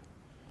earn,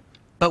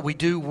 but we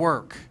do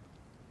work.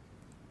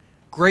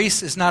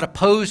 Grace is not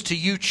opposed to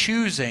you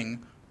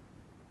choosing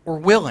or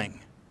willing.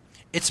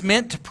 It's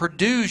meant to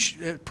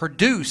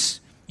produce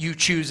you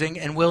choosing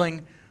and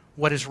willing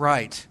what is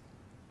right.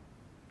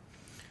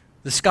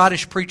 The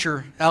Scottish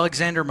preacher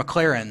Alexander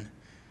MacLaren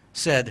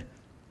said,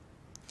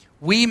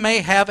 we may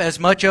have as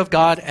much of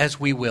God as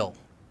we will.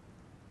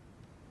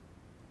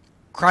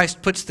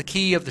 Christ puts the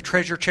key of the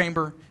treasure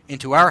chamber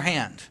into our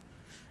hand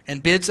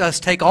and bids us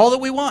take all that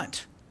we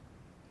want.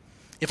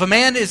 If a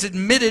man is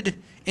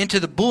admitted into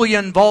the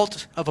bullion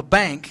vault of a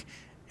bank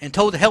and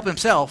told to help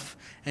himself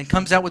and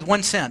comes out with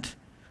 1 cent,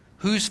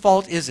 whose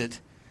fault is it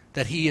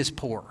that he is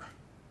poor?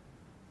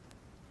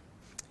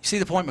 You see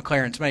the point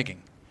MacLaren's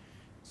making?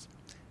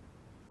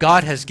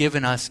 God has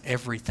given us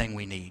everything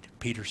we need,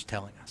 Peter's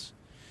telling us.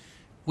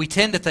 We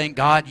tend to think,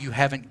 God, you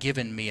haven't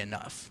given me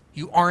enough.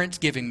 You aren't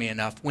giving me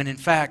enough, when in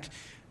fact,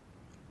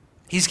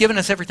 he's given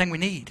us everything we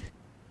need.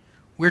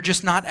 We're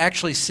just not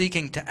actually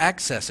seeking to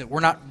access it. We're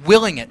not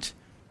willing it.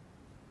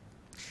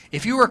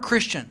 If you are a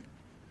Christian,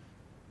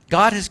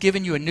 God has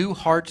given you a new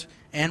heart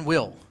and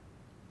will.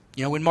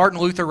 You know, when Martin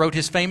Luther wrote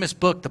his famous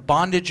book, The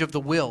Bondage of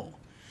the Will,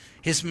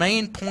 his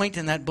main point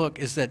in that book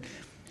is that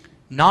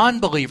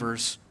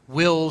non-believers'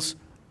 wills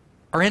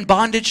are in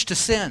bondage to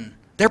sin.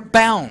 They're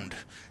bound.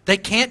 They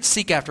can't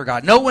seek after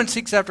God. No one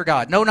seeks after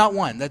God. No, not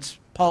one. That's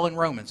Paul in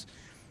Romans.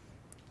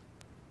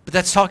 But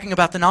that's talking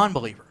about the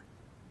non-believer.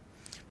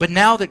 But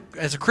now that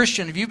as a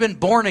Christian, if you've been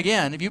born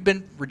again, if you've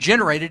been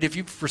regenerated, if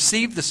you've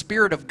received the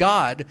Spirit of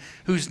God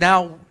who's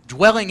now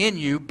dwelling in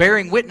you,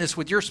 bearing witness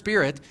with your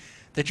spirit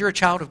that you're a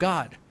child of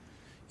God,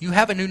 you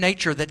have a new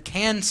nature that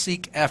can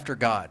seek after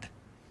God,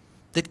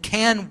 that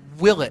can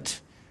will it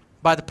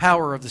by the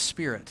power of the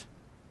Spirit.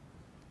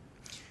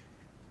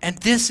 And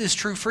this is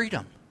true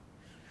freedom.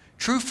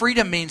 True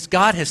freedom means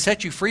God has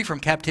set you free from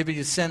captivity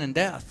to sin and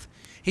death.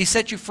 He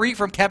set you free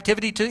from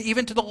captivity to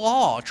even to the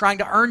law, trying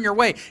to earn your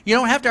way. You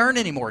don't have to earn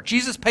anymore.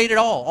 Jesus paid it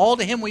all. All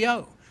to him we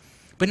owe.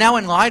 But now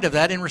in light of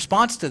that, in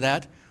response to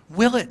that,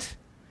 will it.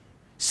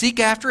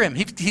 Seek after Him.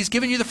 He's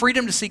given you the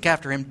freedom to seek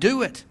after Him.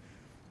 Do it.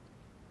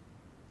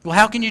 Well,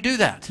 how can you do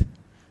that?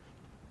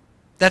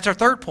 That's our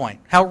third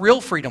point, how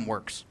real freedom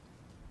works.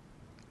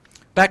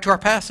 Back to our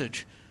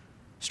passage,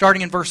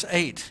 starting in verse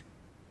 8.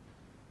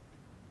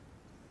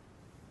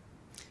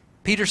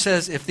 Peter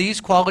says, if these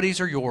qualities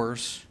are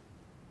yours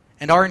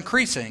and are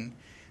increasing,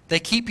 they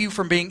keep you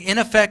from being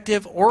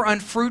ineffective or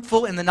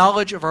unfruitful in the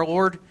knowledge of our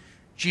Lord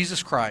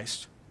Jesus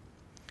Christ.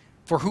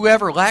 For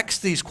whoever lacks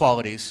these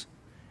qualities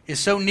is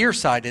so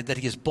nearsighted that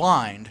he is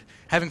blind,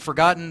 having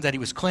forgotten that he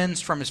was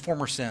cleansed from his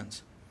former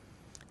sins.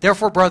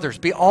 Therefore, brothers,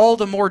 be all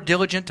the more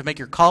diligent to make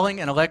your calling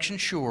and election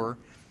sure,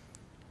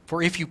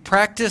 for if you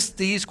practice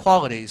these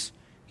qualities,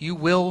 you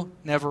will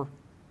never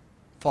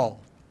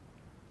fall.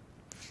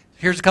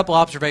 Here's a couple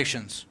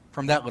observations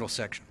from that little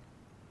section.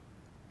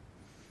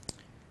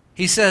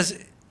 He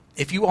says,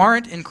 if you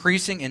aren't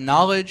increasing in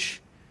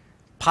knowledge,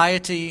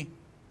 piety,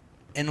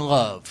 and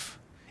love,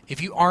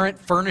 if you aren't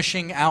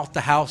furnishing out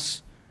the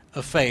house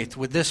of faith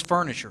with this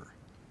furniture,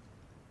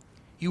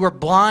 you are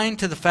blind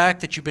to the fact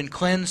that you've been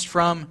cleansed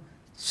from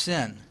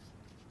sin.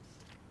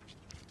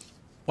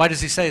 Why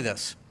does he say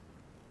this?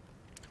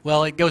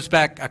 Well, it goes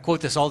back, I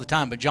quote this all the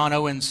time, but John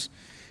Owen's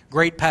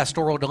great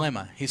pastoral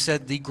dilemma. He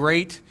said the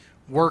great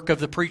work of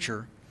the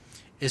preacher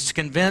is to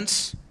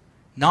convince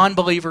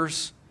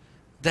non-believers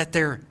that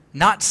they're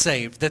not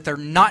saved, that they're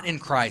not in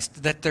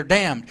Christ, that they're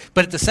damned.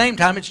 But at the same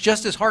time, it's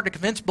just as hard to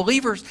convince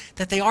believers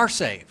that they are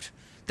saved,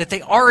 that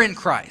they are in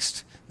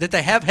Christ, that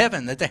they have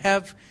heaven, that they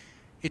have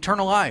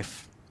eternal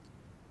life,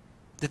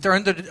 that they're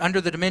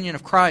under the dominion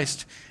of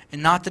Christ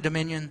and not the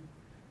dominion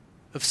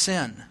of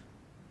sin.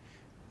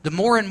 The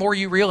more and more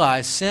you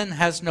realize sin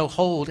has no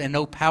hold and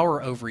no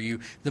power over you,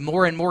 the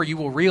more and more you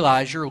will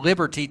realize your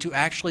liberty to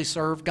actually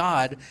serve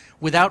God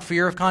without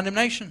fear of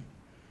condemnation.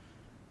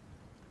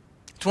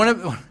 It's one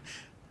of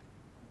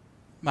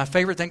my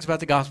favorite things about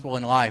the gospel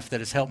in life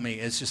that has helped me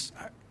is just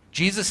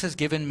Jesus has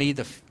given me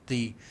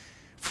the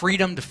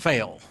freedom to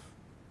fail,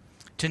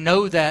 to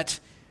know that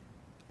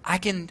I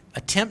can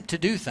attempt to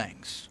do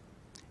things.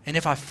 And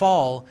if I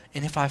fall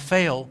and if I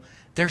fail,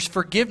 there's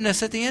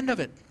forgiveness at the end of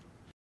it.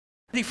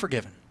 Already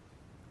forgiven.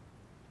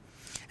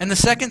 And the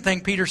second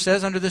thing Peter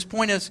says under this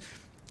point is,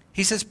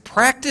 he says,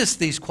 practice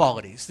these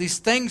qualities, these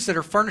things that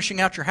are furnishing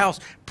out your house.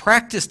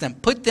 Practice them.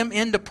 Put them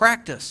into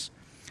practice.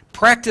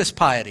 Practice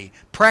piety.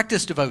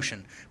 Practice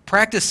devotion.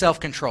 Practice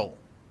self-control.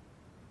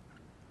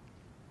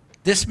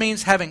 This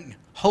means having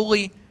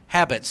holy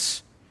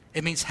habits.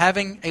 It means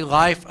having a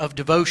life of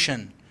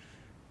devotion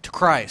to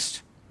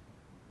Christ.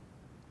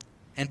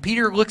 And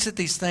Peter looks at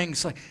these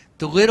things like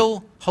the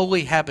little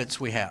holy habits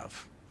we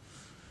have.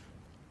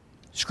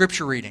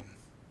 Scripture reading,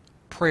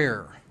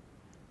 prayer,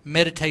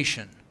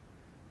 meditation,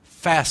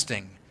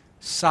 fasting,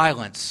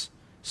 silence,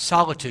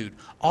 solitude.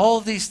 All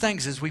of these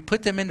things, as we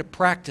put them into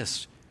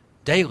practice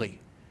daily,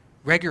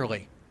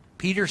 regularly,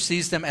 Peter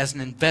sees them as an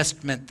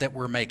investment that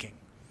we're making.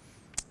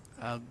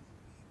 And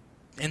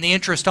the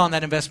interest on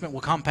that investment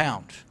will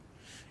compound.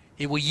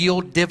 It will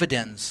yield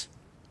dividends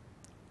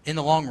in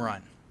the long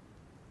run.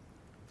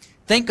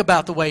 Think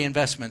about the way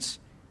investments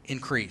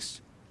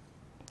increase.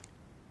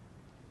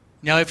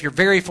 Now, if you're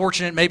very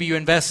fortunate, maybe you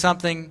invest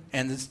something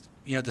and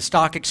the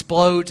stock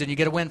explodes and you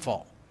get a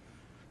windfall.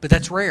 But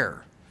that's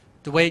rare.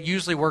 The way it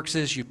usually works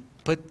is you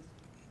put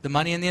the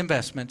money in the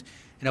investment,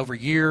 and over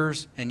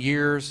years and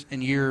years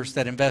and years,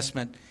 that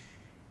investment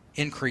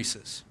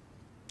increases.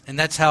 And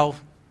that's how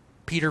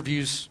Peter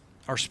views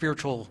our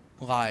spiritual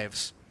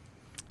lives.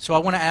 So I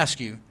want to ask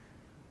you,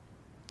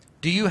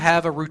 do you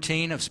have a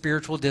routine of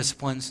spiritual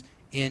disciplines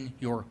in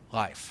your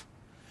life?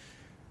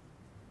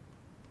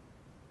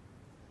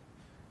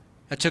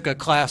 I took a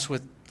class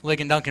with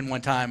Ligon Duncan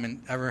one time,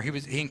 and I remember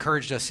he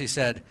encouraged us. He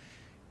said,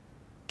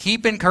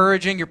 keep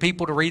encouraging your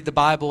people to read the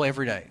Bible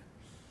every day.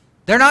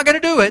 They're not going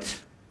to do it,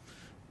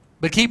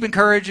 but keep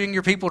encouraging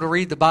your people to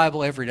read the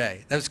Bible every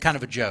day. That was kind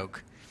of a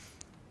joke.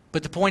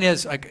 But the point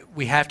is,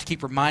 we have to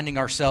keep reminding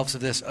ourselves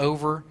of this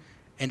over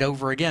and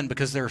over again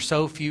because there are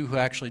so few who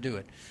actually do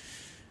it.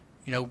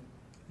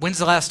 When's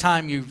the last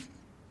time you've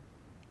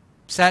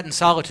sat in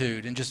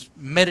solitude and just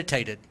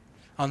meditated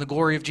on the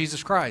glory of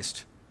Jesus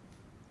Christ?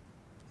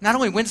 Not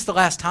only when's the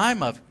last time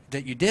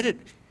that you did it,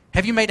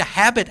 have you made a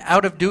habit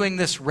out of doing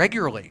this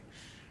regularly,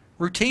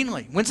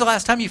 routinely? When's the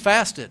last time you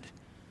fasted?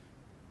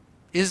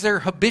 Is there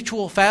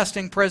habitual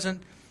fasting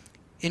present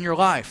in your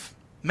life?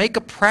 Make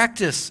a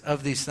practice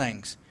of these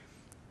things,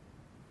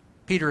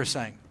 Peter is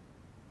saying.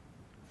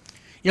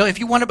 If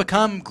you want to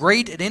become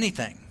great at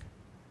anything,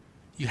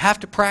 you have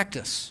to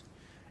practice,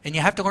 and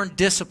you have to learn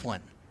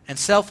discipline and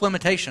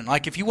self-limitation.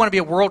 Like if you want to be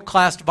a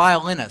world-class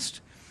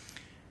violinist,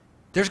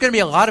 there's going to be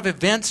a lot of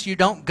events you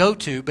don't go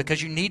to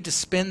because you need to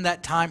spend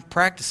that time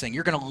practicing.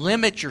 You're going to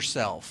limit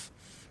yourself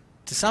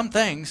to some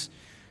things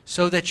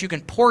so that you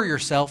can pour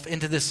yourself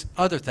into this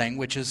other thing,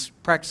 which is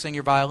practicing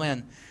your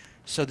violin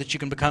so that you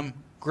can become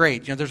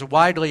great. There's a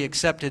widely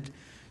accepted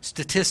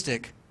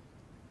statistic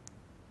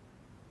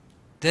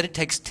that it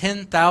takes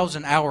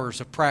 10,000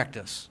 hours of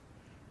practice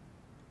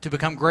to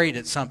become great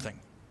at something.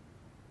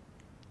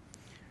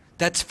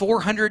 That's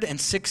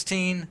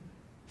 416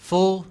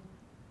 full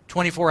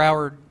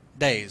 24-hour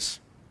days.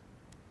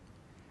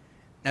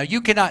 Now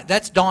you cannot,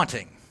 that's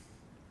daunting.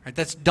 Right?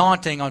 That's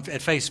daunting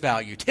at face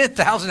value.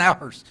 10,000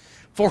 hours,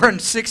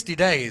 460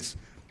 days,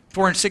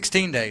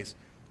 416 days.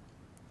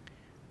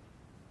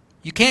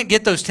 You can't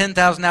get those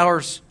 10,000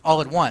 hours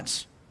all at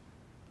once.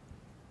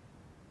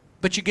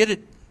 But you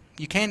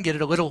can get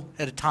it a little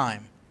at a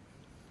time.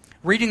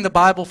 Reading the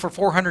Bible for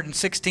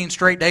 416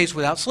 straight days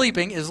without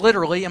sleeping is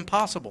literally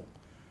impossible.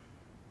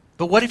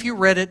 But what if you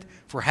read it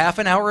for half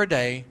an hour a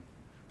day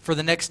for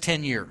the next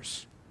 10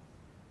 years?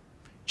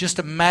 Just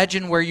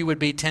imagine where you would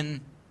be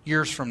 10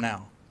 years from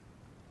now.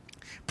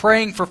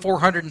 Praying for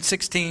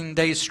 416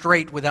 days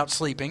straight without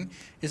sleeping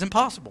is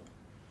impossible.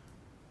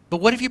 But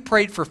what if you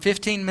prayed for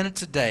 15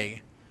 minutes a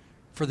day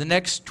for the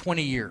next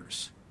 20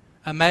 years?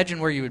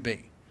 Imagine where you would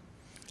be.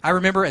 I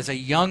remember as a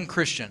young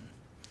Christian,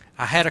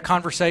 I had a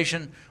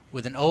conversation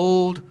with an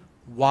old,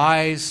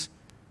 wise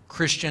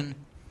Christian,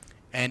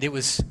 and it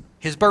was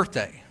his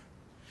birthday.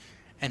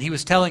 And he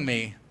was telling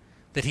me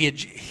that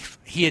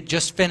he had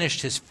just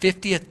finished his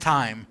 50th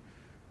time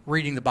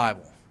reading the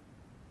Bible.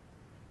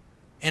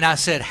 And I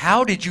said,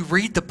 how did you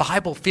read the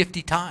Bible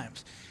 50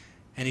 times?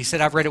 And he said,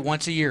 I've read it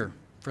once a year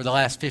for the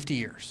last 50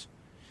 years.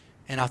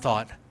 And I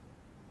thought,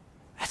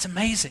 that's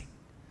amazing.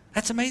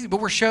 That's amazing. But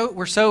we're so,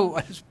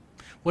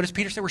 what does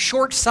Peter say? We're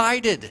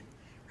short-sighted.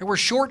 We're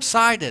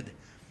short-sighted.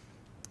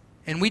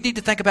 And we need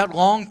to think about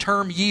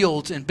long-term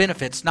yields and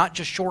benefits, not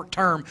just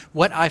short-term,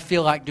 what I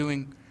feel like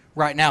doing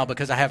right now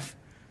because I have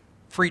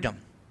freedom.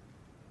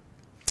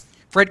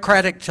 Fred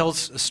Craddock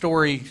tells a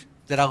story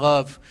that I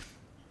love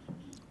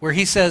where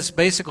he says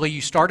basically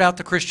you start out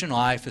the Christian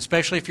life,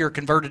 especially if you're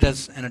converted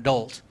as an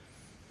adult,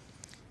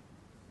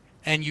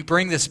 and you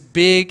bring this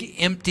big,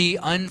 empty,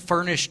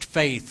 unfurnished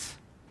faith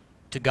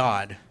to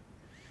God,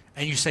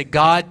 and you say,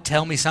 God,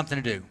 tell me something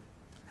to do.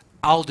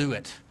 I'll do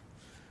it.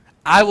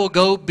 I will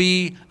go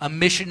be a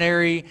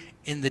missionary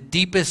in the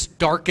deepest,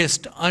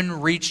 darkest,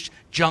 unreached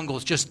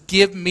jungles. Just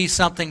give me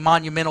something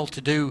monumental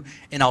to do,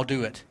 and I'll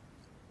do it.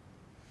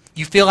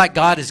 You feel like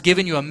God has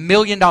given you $1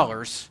 million,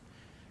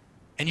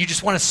 and you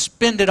just want to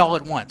spend it all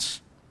at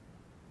once.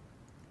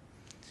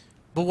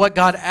 But what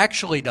God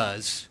actually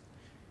does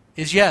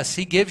is, yes,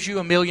 He gives you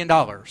 $1 million,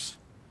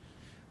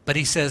 but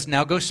He says,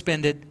 now go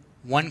spend it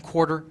 1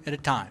 quarter at a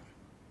time.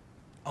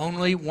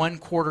 Only 1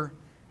 quarter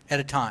at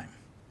a time.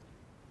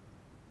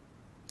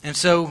 And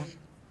so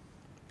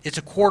it's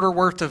a quarter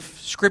worth of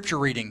scripture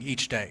reading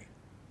each day,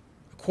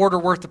 a quarter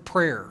worth of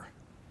prayer,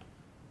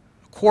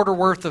 a quarter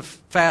worth of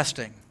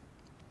fasting.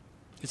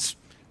 It's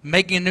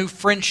making a new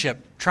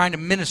friendship, trying to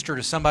minister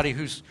to somebody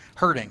who's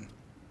hurting.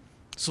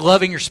 It's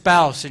loving your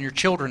spouse and your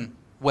children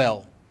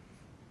well.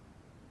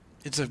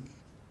 It's a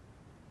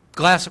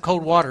glass of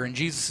cold water in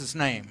Jesus'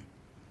 name.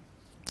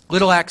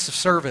 Little acts of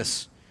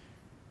service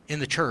in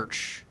the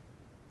church.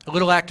 A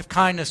little act of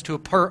kindness to a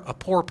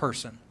poor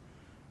person.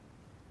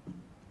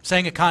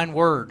 Saying a kind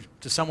word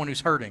to someone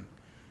who's hurting.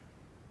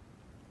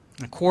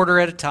 And a quarter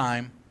at a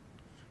time,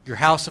 your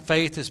house of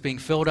faith is being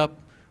filled up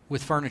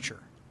with furniture.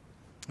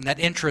 And that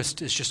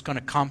interest is just going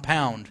to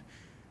compound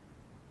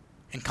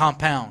and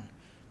compound.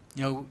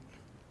 You know,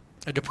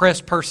 a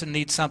depressed person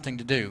needs something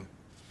to do.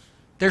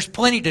 There's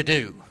plenty to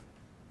do.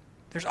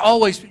 There's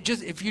always,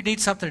 just if you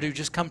need something to do,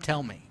 just come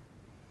tell me.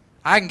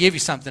 I can give you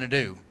something to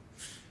do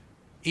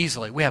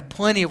easily. We have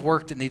plenty of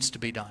work that needs to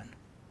be done.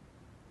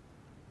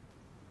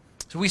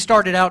 So we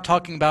started out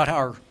talking about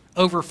our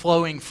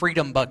overflowing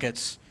freedom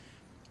buckets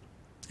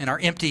and our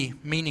empty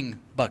meaning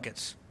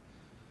buckets.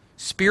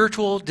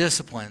 Spiritual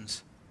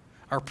disciplines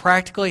are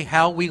practically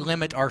how we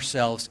limit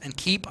ourselves and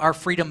keep our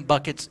freedom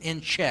buckets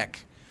in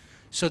check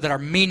so that our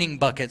meaning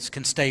buckets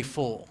can stay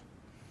full.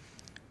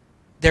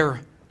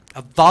 They're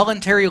a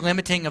voluntary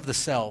limiting of the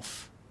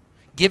self,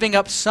 giving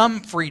up some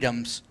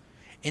freedoms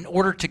in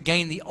order to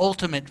gain the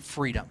ultimate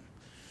freedom,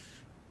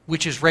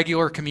 which is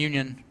regular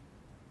communion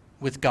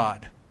with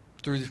God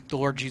through the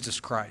Lord Jesus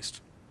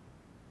Christ.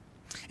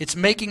 It's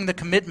making the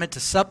commitment to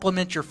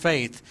supplement your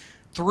faith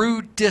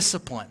through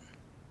discipline.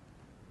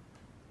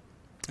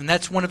 And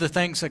that's one of the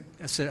things that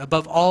I said,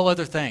 above all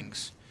other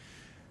things,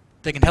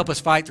 that can help us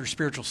fight through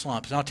spiritual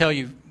slumps. And I'll tell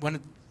you,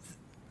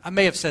 I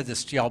may have said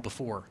this to y'all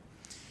before,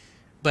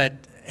 but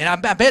I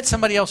bet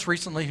somebody else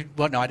recently,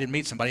 well, no, I didn't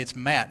meet somebody, it's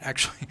Matt,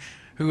 actually,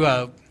 who,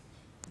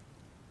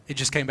 it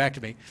just came back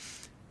to me,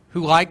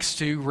 who likes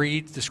to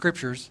read the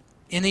scriptures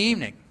in the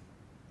evening,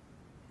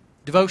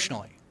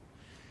 devotionally.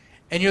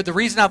 And, the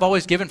reason I've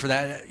always given for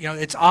that,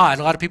 it's odd.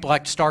 A lot of people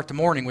like to start the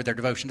morning with their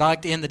devotions. I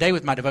like to end the day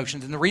with my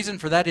devotions. And the reason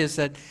for that is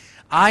that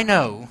I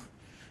know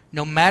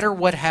no matter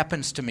what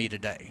happens to me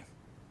today,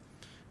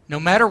 no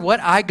matter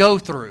what I go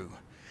through,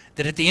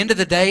 that at the end of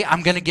the day,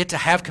 I'm going to get to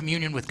have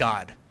communion with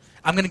God.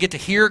 I'm going to get to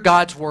hear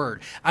God's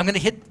word. I'm going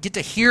to get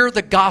to hear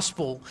the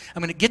gospel.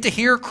 I'm going to get to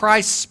hear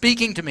Christ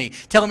speaking to me,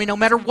 telling me no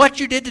matter what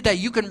you did today,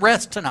 you can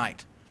rest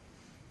tonight.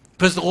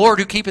 Because the Lord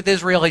who keepeth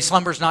Israel, He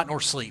slumbers not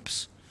nor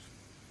sleeps.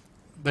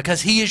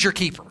 Because He is your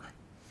keeper.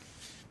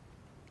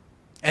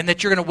 And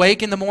that you're going to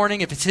wake in the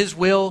morning if it's His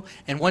will,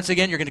 and once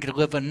again you're going to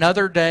live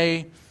another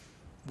day,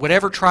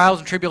 whatever trials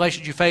and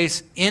tribulations you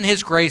face, in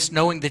His grace,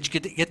 knowing that you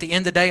get the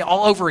end of the day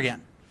all over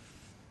again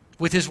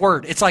with His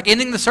Word. It's like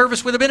ending the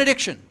service with a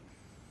benediction.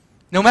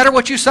 No matter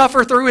what you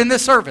suffer through in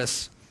this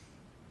service,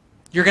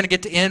 you're going to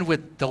get to end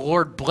with the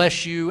Lord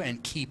bless you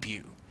and keep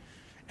you.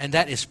 And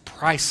that is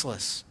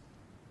priceless.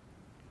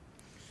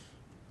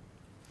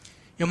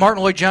 You know,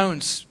 Martin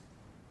Lloyd-Jones,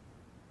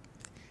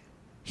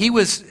 he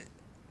was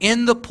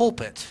in the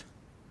pulpit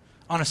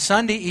on a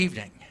Sunday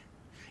evening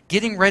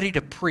getting ready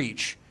to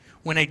preach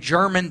when a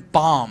German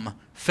bomb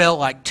fell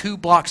like 2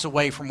 blocks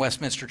away from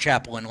Westminster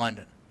Chapel in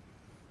London.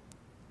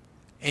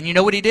 And you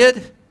know what he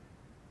did?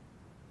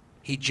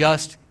 He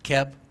just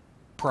kept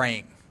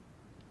praying.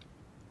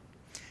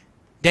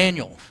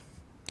 Daniel,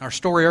 our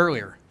story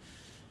earlier,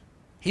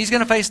 he's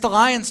going to face the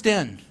lion's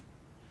den.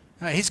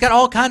 He's got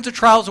all kinds of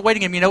trials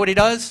awaiting him. You know what he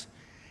does?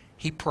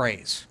 He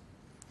prays.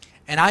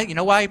 And you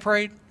know why he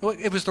prayed? Well,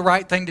 it was the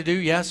right thing to do,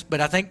 yes, but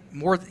I think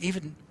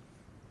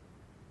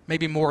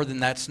maybe more than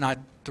that's not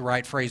the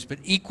right phrase, but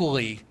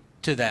equally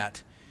to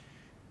that,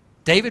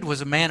 David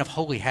was a man of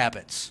holy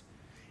habits.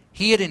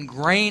 He had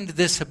ingrained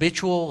this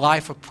habitual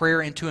life of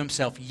prayer into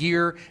himself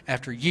year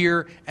after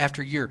year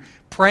after year.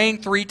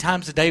 Praying 3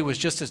 times a day was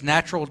just as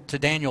natural to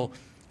Daniel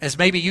as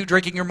maybe you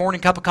drinking your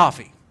morning cup of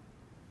coffee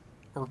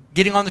or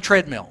getting on the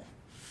treadmill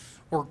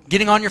or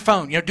getting on your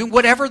phone. You know, doing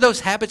whatever those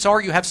habits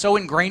are you have so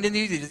ingrained in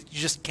you that you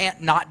just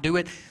can't not do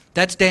it.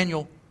 That's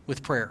Daniel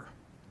with prayer.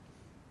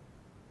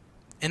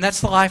 And that's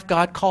the life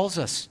God calls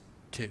us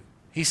to.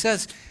 He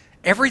says,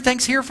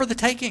 everything's here for the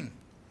taking.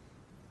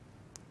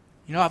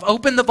 You know, I've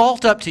opened the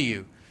vault up to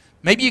you.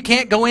 Maybe you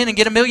can't go in and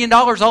get $1 million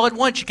all at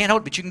once. You can't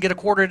hold it, but you can get a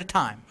quarter at a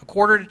time.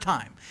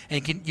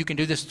 And you can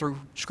do this through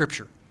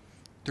Scripture,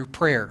 through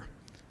prayer,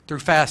 through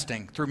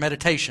fasting, through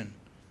meditation,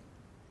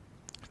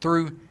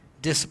 through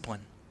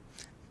discipline.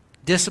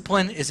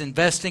 Discipline is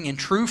investing in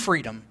true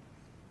freedom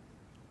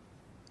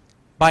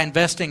by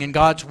investing in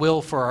God's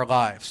will for our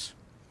lives.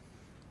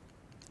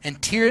 And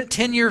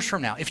 10 years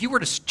from now, if you were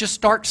to just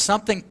start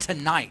something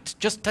tonight,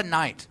 just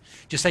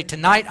say,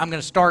 tonight I'm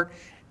going to start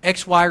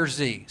X, Y, or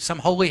Z, some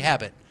holy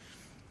habit.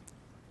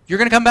 You're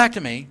going to come back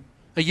to me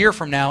a year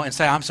from now and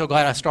say, I'm so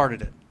glad I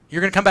started it.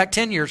 You're going to come back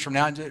 10 years from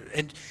now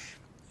and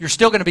you're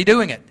still going to be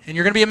doing it. And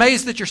you're going to be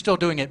amazed that you're still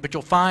doing it, but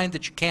you'll find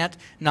that you can't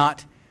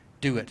not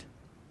do it.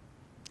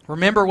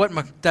 Remember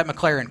that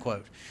McLaren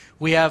quote.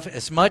 We have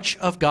as much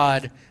of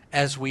God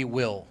as we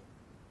will.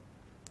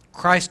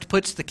 Christ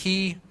puts the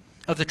key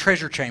of the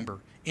treasure chamber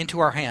into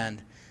our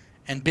hand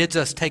and bids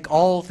us take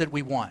all that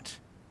we want.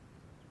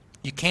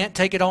 You can't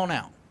take it all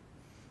now,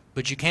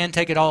 but you can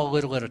take it all a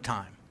little at a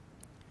time.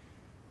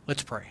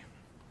 Let's pray.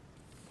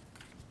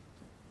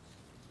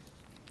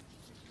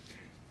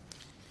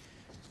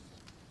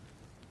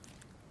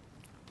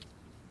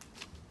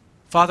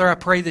 Father, I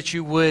pray that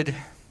you would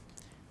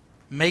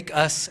make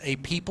us a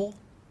people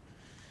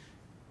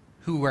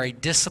who are a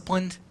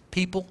disciplined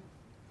people,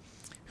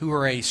 who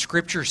are a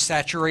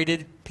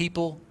Scripture-saturated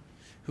people,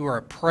 who are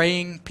a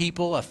praying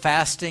people, a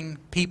fasting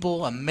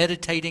people, a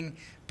meditating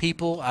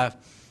people.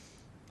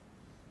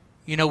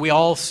 We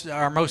all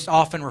are most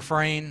often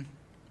refrain,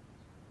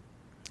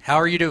 how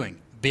are you doing?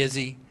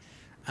 Busy.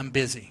 I'm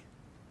busy.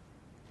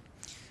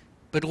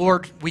 But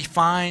Lord, we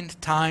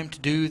find time to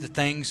do the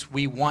things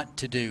we want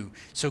to do.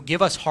 So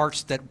give us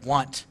hearts that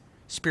want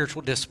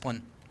spiritual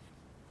discipline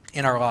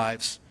in our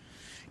lives.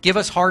 Give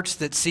us hearts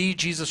that see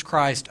Jesus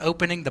Christ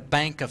opening the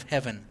bank of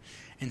heaven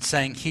and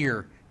saying,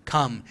 here,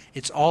 come,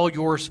 it's all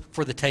yours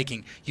for the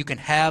taking. You can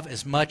have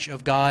as much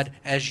of God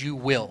as you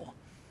will.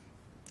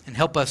 And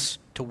help us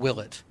to will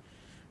it.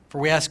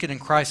 For we ask it in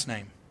Christ's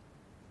name.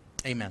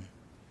 Amen.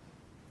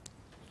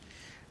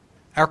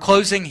 Our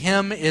closing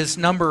hymn is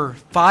number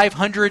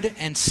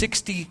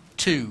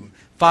 562.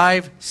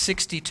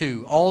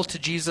 562. All to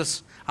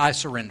Jesus I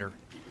surrender.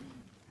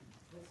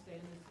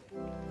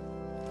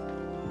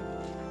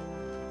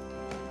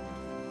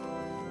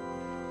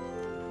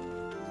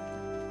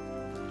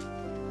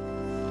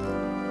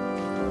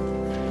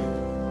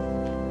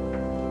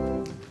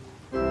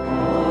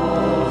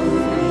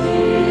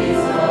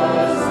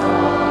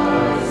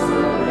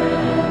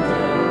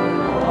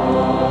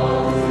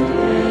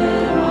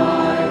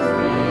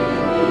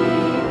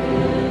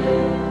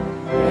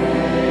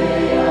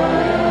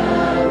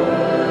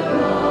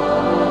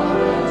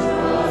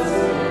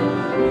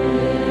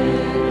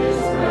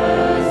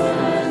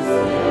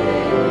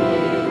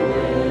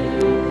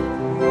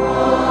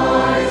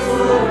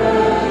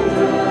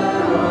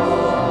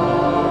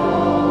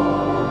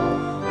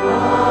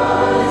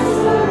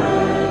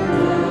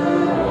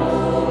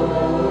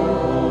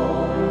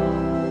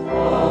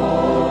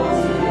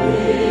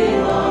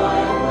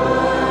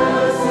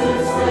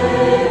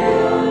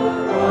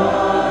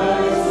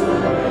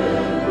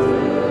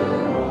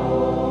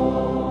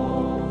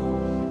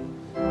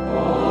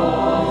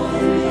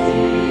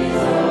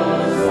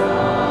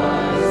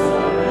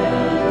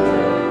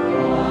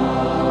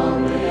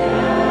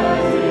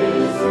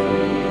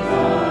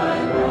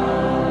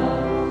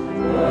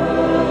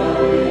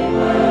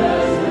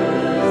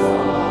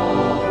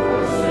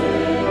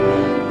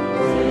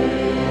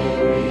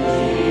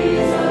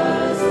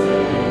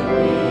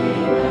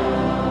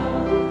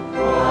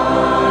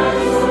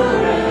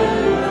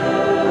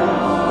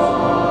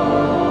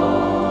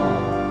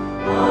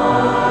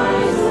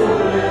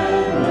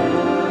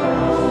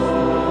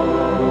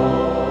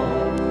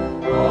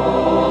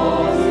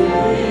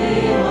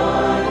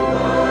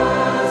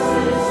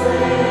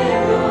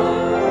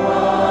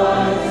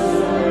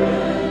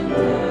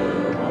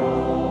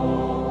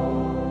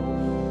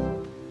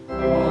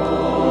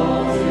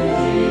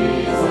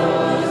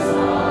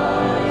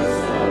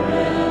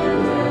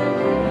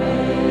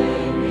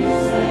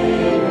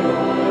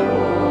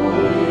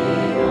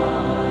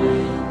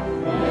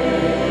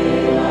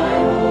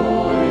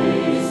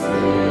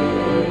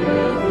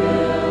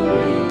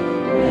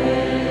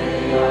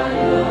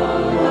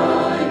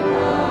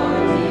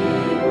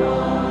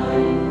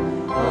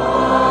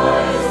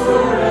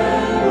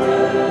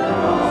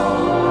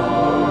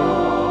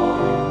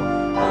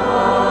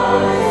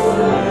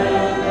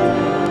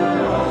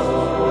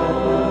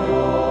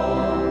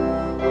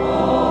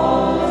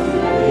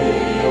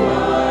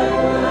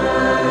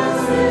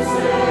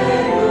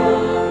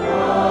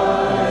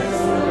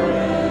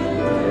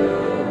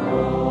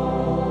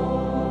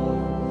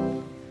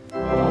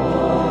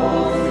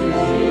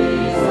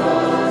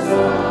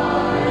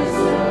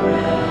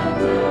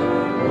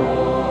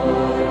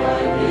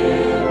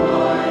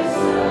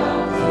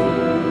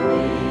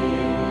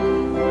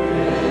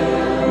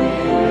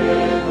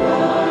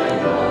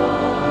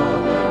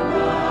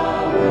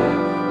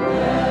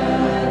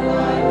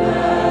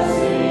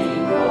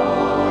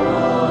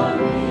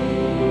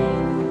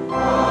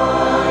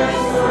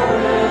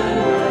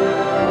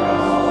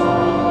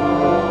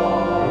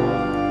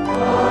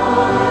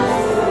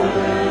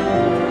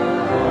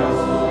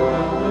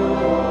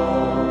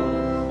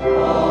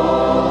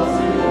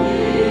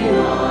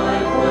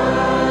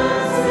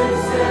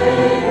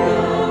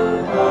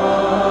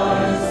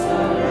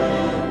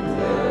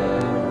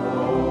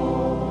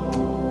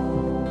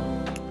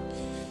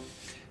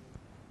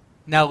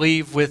 now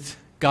leave with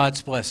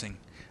God's blessing.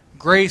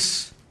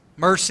 Grace,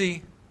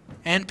 mercy,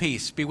 and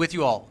peace be with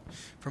you all.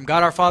 From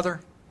God our Father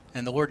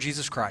and the Lord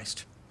Jesus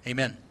Christ.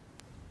 Amen.